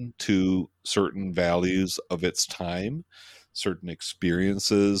contradiction to certain values of its time, certain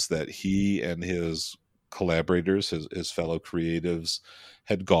experiences that he and his collaborators, his fellow creatives,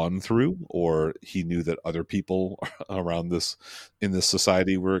 had gone through, or he knew that other people around this in this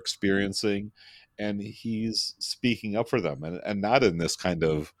society were experiencing, and he's speaking up for them, and not in this kind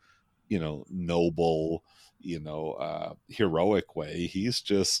of, noble, heroic way. He's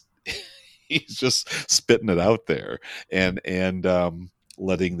just spitting it out there, and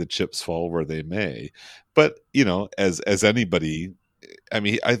letting the chips fall where they may. But as anybody, I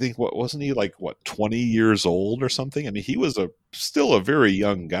mean, I think, wasn't he 20 years old or something? I mean, he was still a very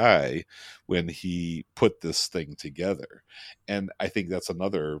young guy when he put this thing together. And I think that's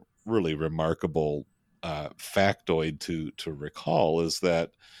another really remarkable factoid to recall, is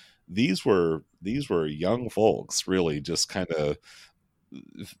that these were young folks really just kind of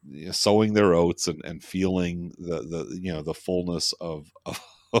sowing their oats and feeling the fullness of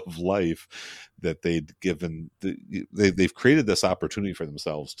life that they'd given. They've created this opportunity for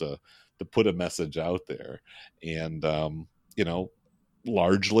themselves to put a message out there, and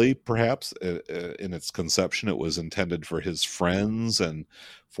largely perhaps in its conception it was intended for his friends and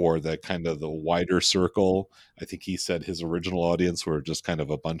for the kind of the wider circle. I think he said his original audience were just kind of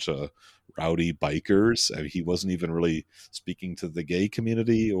a bunch of rowdy bikers. I mean, he wasn't even really speaking to the gay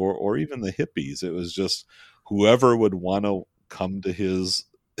community or even the hippies. It was just whoever would want to come to his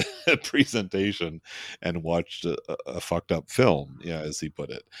presentation and watch a fucked up film, as he put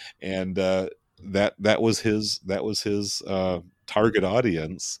it. And that was his target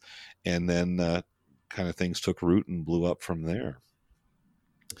audience, and then kind of things took root and blew up from there.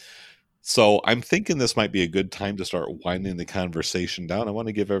 So I'm thinking this might be a good time to start winding the conversation down. I want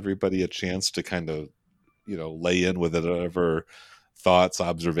to give everybody a chance to kind of, lay in with whatever thoughts,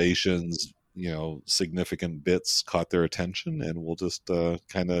 observations, significant bits caught their attention, and we'll just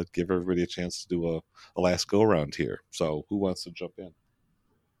kind of give everybody a chance to do a last go around here. So who wants to jump in?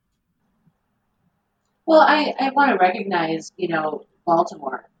 Well, I want to recognize,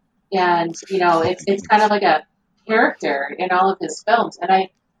 Baltimore, and it's kind of like a character in all of his films. And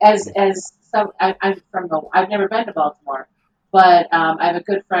I've never been to Baltimore, but I have a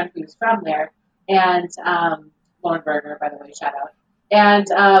good friend who's from there, and Lauren Berger, by the way, shout out. And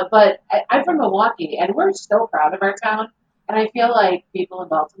but I'm from Milwaukee, and we're so proud of our town. And I feel like people in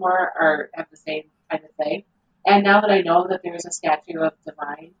Baltimore have the same kind of thing. And now that I know that there's a statue of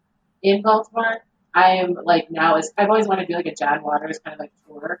Divine in Baltimore, I am I've always wanted to do a John Waters kind of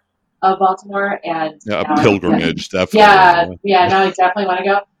tour of Baltimore, and a pilgrimage, definitely. Yeah. Now I definitely want to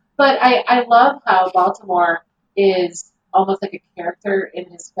go. But I love how Baltimore is almost like a character in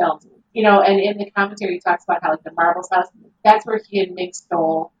his films. And in the commentary, he talks about how the Marbles house, that's where he and Mink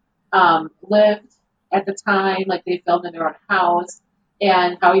Stole lived at the time. They filmed in their own house,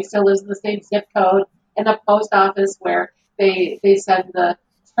 and how he still lives in the same zip code, and the post office where they send the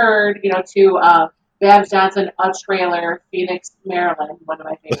turd, to Babs Johnson, a trailer, Phoenix, Maryland, one of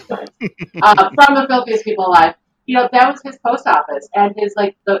my favorite parts, from the Filthiest People Alive. That was his post office and his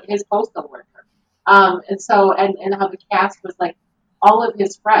postal worker. And how the cast was all of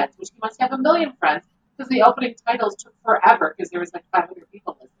his friends, which he must have a million friends, because the opening titles took forever because there was 500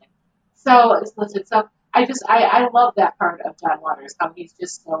 people listening. So I love that part of John Waters, how he's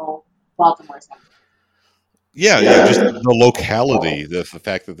just so Baltimore-centric. Yeah, just the locality, the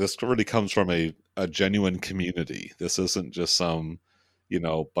fact that this really comes from a genuine community. This isn't just some,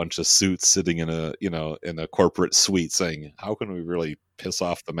 bunch of suits sitting in a corporate suite saying, how can we really piss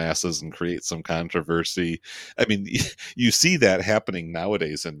off the masses and create some controversy? I mean, you see that happening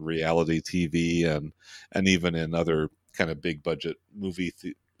nowadays in reality TV and even in other kind of big budget movie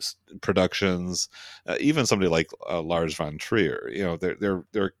productions. Even somebody like Lars von Trier,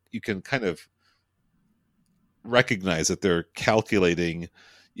 they're you can kind of recognize that they're calculating,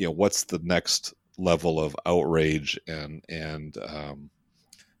 what's the next level of outrage and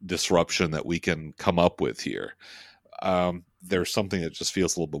disruption that we can come up with here. There's something that just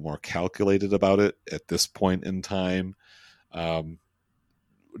feels a little bit more calculated about it at this point in time. John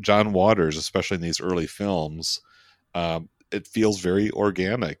Waters, especially in these early films, it feels very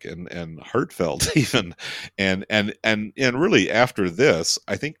organic and heartfelt even. And really after this,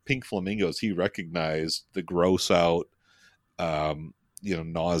 I think Pink Flamingos, he recognized the gross out,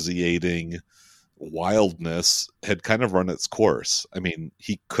 nauseating wildness had kind of run its course. I mean,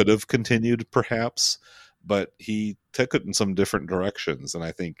 he could have continued perhaps, but he took it in some different directions. And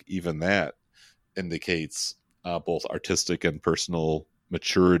I think even that indicates both artistic and personal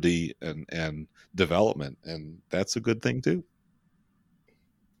maturity and development, and that's a good thing too.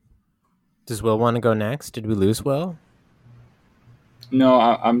 Does Will want to go next? Did we lose Will? No,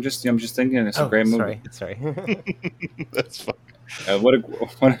 I'm just thinking it's a great movie. Sorry. That's fine.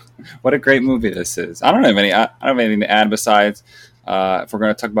 What a great movie this is. I don't have anything to add besides if we're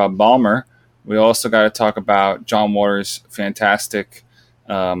going to talk about Balmer, we also got to talk about John Waters' fantastic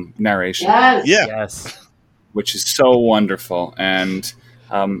narration. Yes. Which is so wonderful and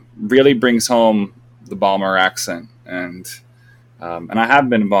really brings home the Balmer accent. And I have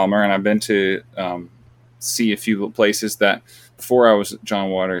been to Balmer, and I've been to see a few places that before I was a John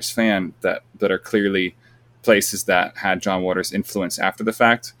Waters fan that are clearly places that had John Waters influence after the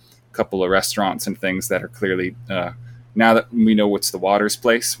fact. A couple of restaurants and things that are clearly now that we know what's the Waters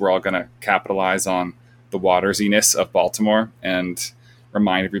place, we're all going to capitalize on the Watersiness of Baltimore and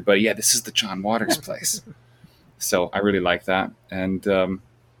remind everybody, yeah, this is the John Waters place. So I really like that. And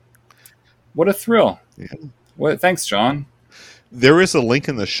what a thrill. Yeah. Thanks, John. There is a link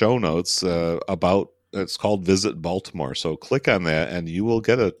in the show notes about, it's called Visit Baltimore. So click on that and you will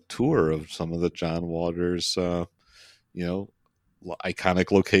get a tour of some of the John Waters,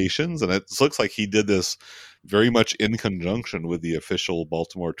 iconic locations. And it looks like he did this very much in conjunction with the official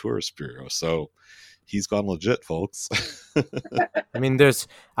Baltimore Tourist Bureau. So he's gone legit, folks. I mean,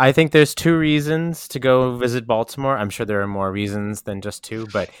 I think there's two reasons to go visit Baltimore. I'm sure there are more reasons than just two,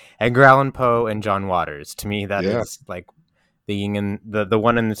 but Edgar Allan Poe and John Waters, to me, that is like the yin and the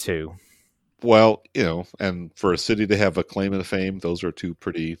one and the two. Well, and for a city to have a claim to fame, those are two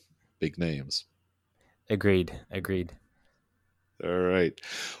pretty big names. Agreed. All right.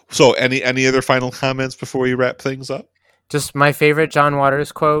 So any other final comments before we wrap things up? Just my favorite John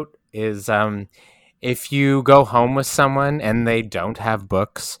Waters quote is, if you go home with someone and they don't have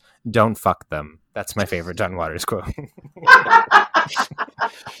books, don't fuck them. That's my favorite John Waters quote.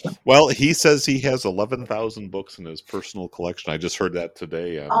 Well, he says he has 11,000 books in his personal collection. I just heard that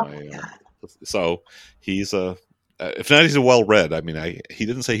today on so he's if not, he's a well-read. I mean, he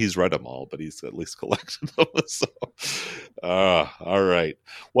didn't say he's read them all, but he's at least collected them. So, all right.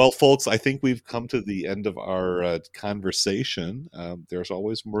 Well, folks, I think we've come to the end of our conversation. There's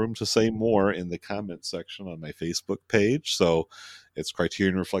always room to say more in the comment section on my Facebook page. So it's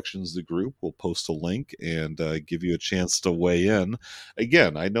Criterion Reflections, the group. We'll post a link and give you a chance to weigh in.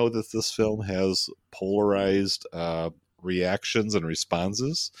 Again, I know that this film has polarized reactions and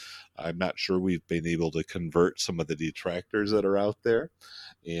responses. I'm not sure we've been able to convert some of the detractors that are out there.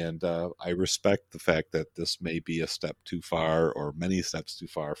 And I respect the fact that this may be a step too far or many steps too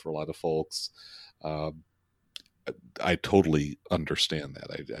far for a lot of folks. I totally understand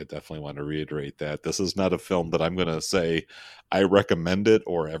that. I definitely want to reiterate that. This is not a film that I'm going to say I recommend it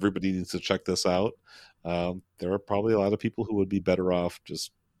or everybody needs to check this out. There are probably a lot of people who would be better off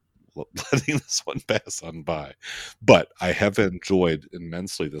just letting this one pass on by. But I have enjoyed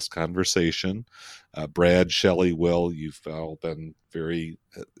immensely this conversation. Brad, Shelley, Will, you've all been very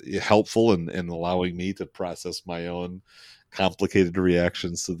helpful in allowing me to process my own complicated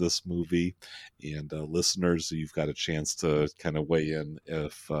reactions to this movie. And listeners, you've got a chance to kind of weigh in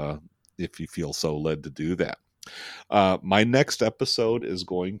if you feel so led to do that. My next episode is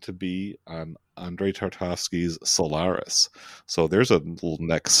going to be on Andrei Tarkovsky's Solaris. So there's a little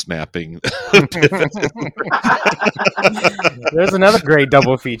neck snapping pivot. There's another great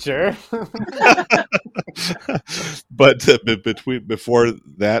double feature. But before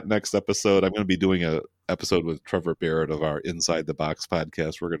that next episode, I'm going to be doing an episode with Trevor Barrett of our Inside the Box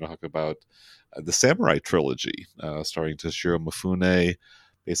podcast. We're going to talk about the Samurai trilogy, starring Toshiro Mifune,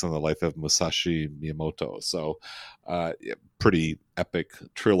 based on the life of Musashi Miyamoto. So pretty epic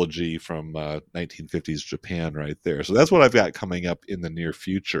trilogy from 1950s Japan right there. So that's what I've got coming up in the near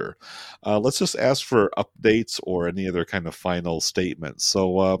future. Let's just ask for updates or any other kind of final statements.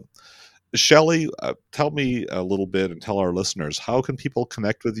 So Shelley, tell me a little bit and tell our listeners, how can people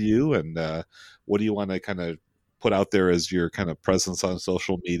connect with you, and what do you want to kind of put out there as your kind of presence on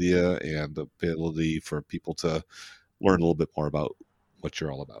social media and ability for people to learn a little bit more about what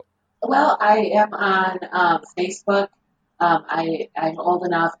you're all about? Well, I am on Facebook. I'm old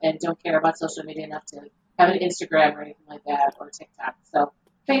enough and don't care about social media enough to have an Instagram or anything like that, or TikTok. So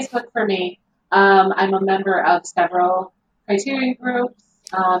Facebook for me. I'm a member of several Criterion groups,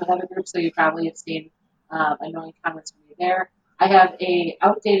 other groups, so you probably have seen annoying comments from me there. I have a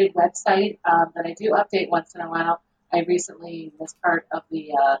outdated website that I do update once in a while. I recently was part of the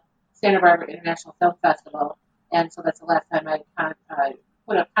Santa Barbara International Film Festival, and so that's the last time I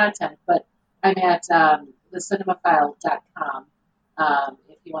put up content. But I'm at thecinemafile.com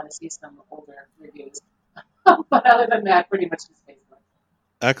if you want to see some older reviews. But other than that, pretty much just Facebook.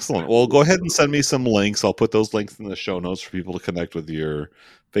 Excellent. Well, go ahead and send me some links. I'll put those links in the show notes for people to connect with your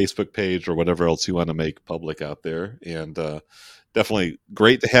Facebook page or whatever else you want to make public out there. And definitely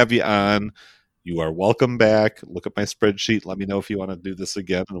great to have you on. You are welcome back. Look at my spreadsheet. Let me know if you want to do this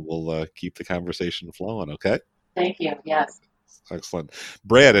again, and we'll keep the conversation flowing, okay? Thank you. Yes. Excellent.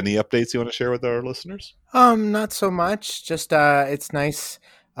 Brad, any updates you want to share with our listeners? Not so much. Just it's nice.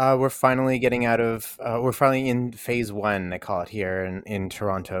 We're finally getting out of. We're finally in phase 1, I call it here in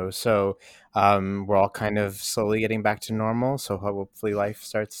Toronto. So we're all kind of slowly getting back to normal. So hopefully life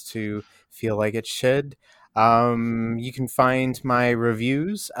starts to feel like it should. You can find my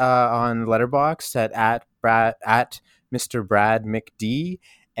reviews on Letterboxd at Mr. Brad McD.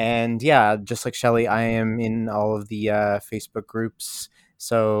 And yeah, just like Shelly, I am in all of the Facebook groups.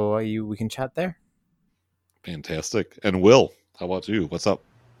 So we can chat there. Fantastic. And Will, how about you? What's up?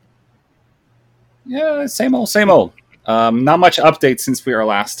 Yeah, same old, same old. Not much update since we were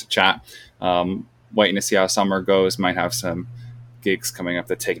last chat. Waiting to see how summer goes. Might have some gigs coming up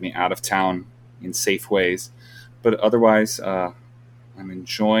that take me out of town in safe ways. But otherwise, I'm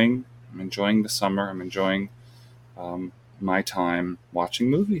enjoying the summer. I'm enjoying my time watching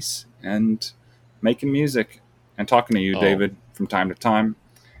movies and making music and talking to you, David, from time to time,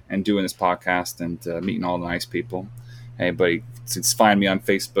 and doing this podcast and meeting all the nice people. Anybody, just find me on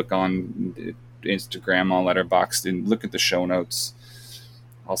Facebook, on Instagram, on Letterboxd, and look at the show notes.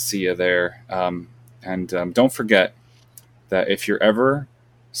 I'll see you there. And don't forget that if you're ever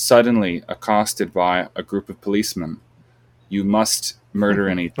suddenly accosted by a group of policemen, you must murder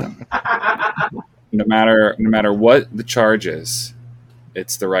and eat them. No matter what the charge is,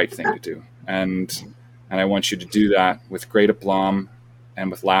 it's the right thing to do. And I want you to do that with great aplomb and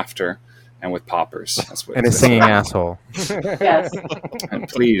with laughter and with poppers. That's what and a singing asshole. Yes. And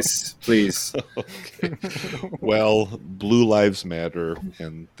please. Okay. Well, Blue Lives Matter,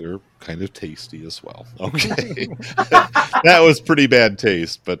 and they're kind of tasty as well. Okay. That was pretty bad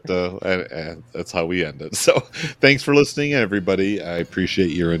taste, but that's how we end it. So thanks for listening, everybody. I appreciate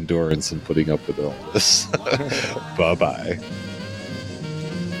your endurance and putting up with all this. Bye-bye.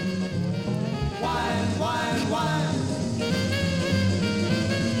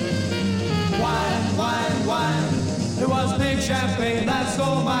 Wine. It was pink champagne that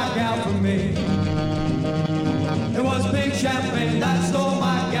stole my gal from me. It was pink champagne that stole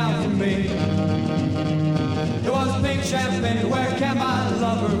my gal from me. It was pink champagne, where can my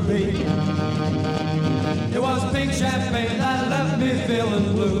lover be? It was pink champagne that left me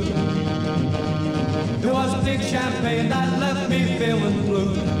feeling blue. It was pink champagne that left me feeling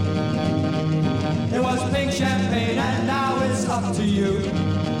blue. It was pink champagne and now it's up to you.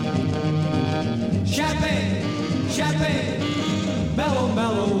 Champagne,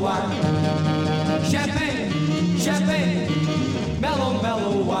 mellow wine. Champagne,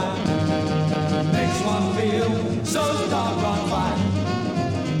 mellow wine. Makes one feel so doggone fine.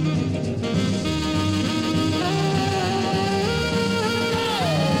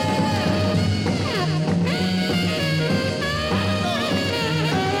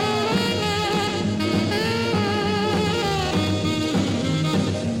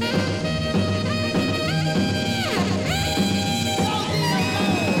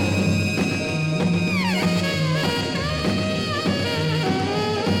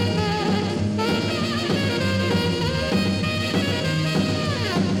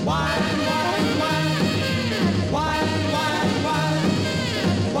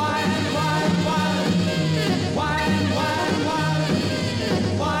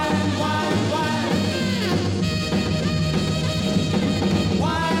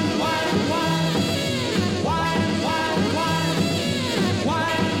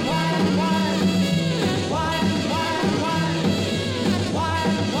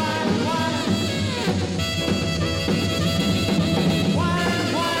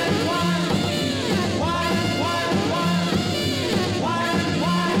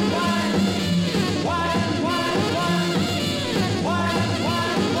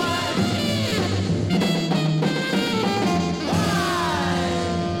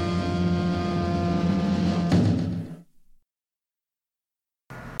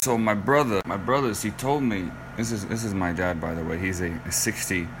 So my brothers, he told me, this is my dad, by the way. He's a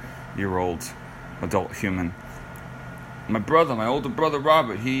 60-year-old adult human. My older brother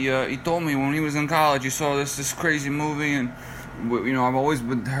Robert, he told me when he was in college, he saw this crazy movie, and I've always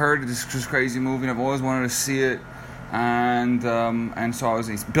heard of this crazy movie, and I've always wanted to see it, and so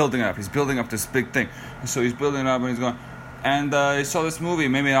he's building up this big thing. So he's building up, and he's going, and he saw this movie.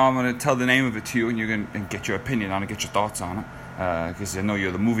 Maybe I'm going to tell the name of it to you, and you can get your opinion on it, get your thoughts on it. Because I know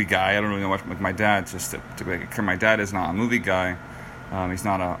you're the movie guy. I don't really know much. Like my dad, my dad is not a movie guy. He's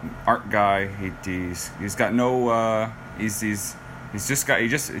not an art guy. He's got no. He's just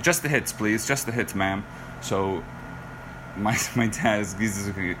the hits, please, just the hits, ma'am. So my dad is.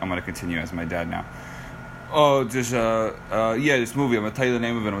 I'm gonna continue as my dad now. Oh, just yeah, this movie. I'm gonna tell you the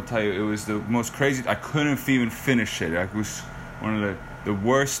name of it. I'm gonna tell you it was the most crazy. I couldn't even finish it. It was one of the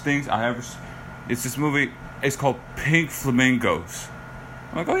worst things I ever. It's this movie. It's called Pink Flamingos.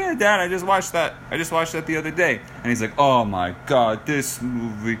 I'm like, oh yeah, Dad, I just watched that the other day. And he's like, oh my God, this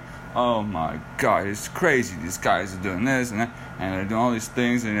movie. Oh my God, it's crazy. These guys are doing this and that, and they're doing all these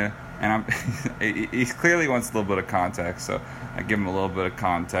things, and I'm. He clearly wants a little bit of context, so I give him a little bit of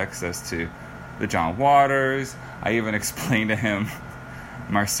context as to the John Waters. I even explained to him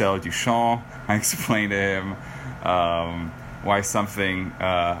Marcel Duchamp. I explained to him why something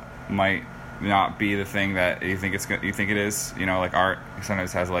might not be the thing that you think it is. You know, like art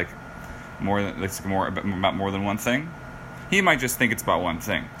sometimes has like about more than one thing. He might just think it's about one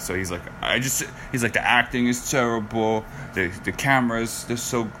thing. So he's like, the acting is terrible. The cameras, they're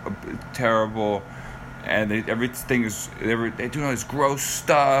so terrible. And everything is, they're doing all this gross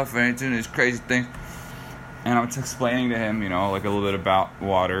stuff, and they're doing this crazy thing. And I'm explaining to him, you know, like a little bit about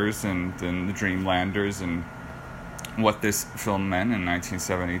Waters and the Dreamlanders and what this film meant in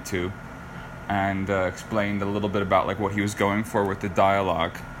 1972. And explained a little bit about like what he was going for with the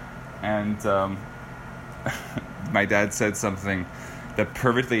dialogue. And my dad said something that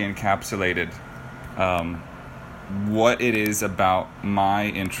perfectly encapsulated what it is about my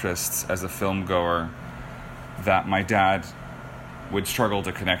interests as a film goer that my dad would struggle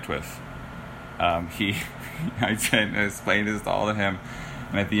to connect with. I explained this all to him,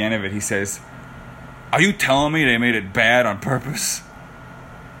 and at the end of it he says, "Are you telling me they made it bad on purpose?"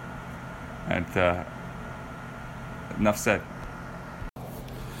 And enough said.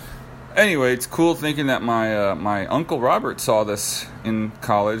 Anyway, it's cool thinking that my Uncle Robert saw this in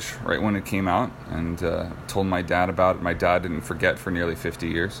college right when it came out, and told my dad about it. My dad didn't forget for nearly 50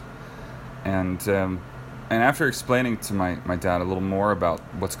 years. And after explaining to my dad a little more about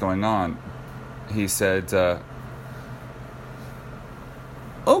what's going on, he said,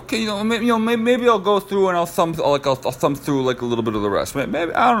 "Okay, maybe I'll go through and I'll thumb through like a little bit of the rest.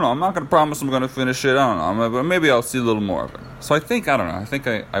 Maybe I don't know. I'm not gonna promise I'm gonna finish it. I don't know. But maybe I'll see a little more of it." So I think I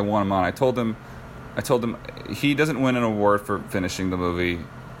want him on. I told him he doesn't win an award for finishing the movie.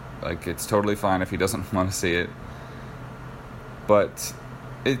 Like, it's totally fine if he doesn't want to see it. But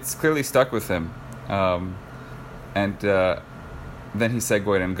it's clearly stuck with him. And then he segued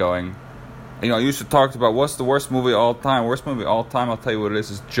in going, you know, you should talk about what's the worst movie of all time. Worst movie of all time, I'll tell you what it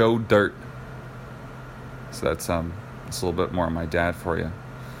is Joe Dirt. So that's a little bit more of my dad for you.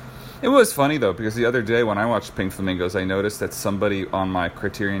 It was funny, though, because the other day when I watched Pink Flamingos, I noticed that somebody on my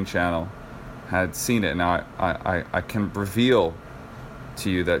Criterion channel had seen it. Now, I can reveal to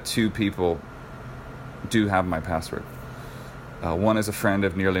you that two people do have my password. One is a friend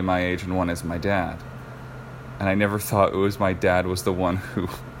of nearly my age, and one is my dad. And I never thought it was my dad was the one who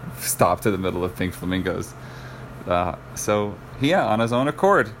stopped in the middle of Pink Flamingos. So, yeah, on his own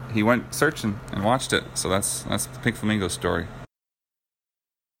accord, he went searching and watched it. So that's the Pink Flamingo story.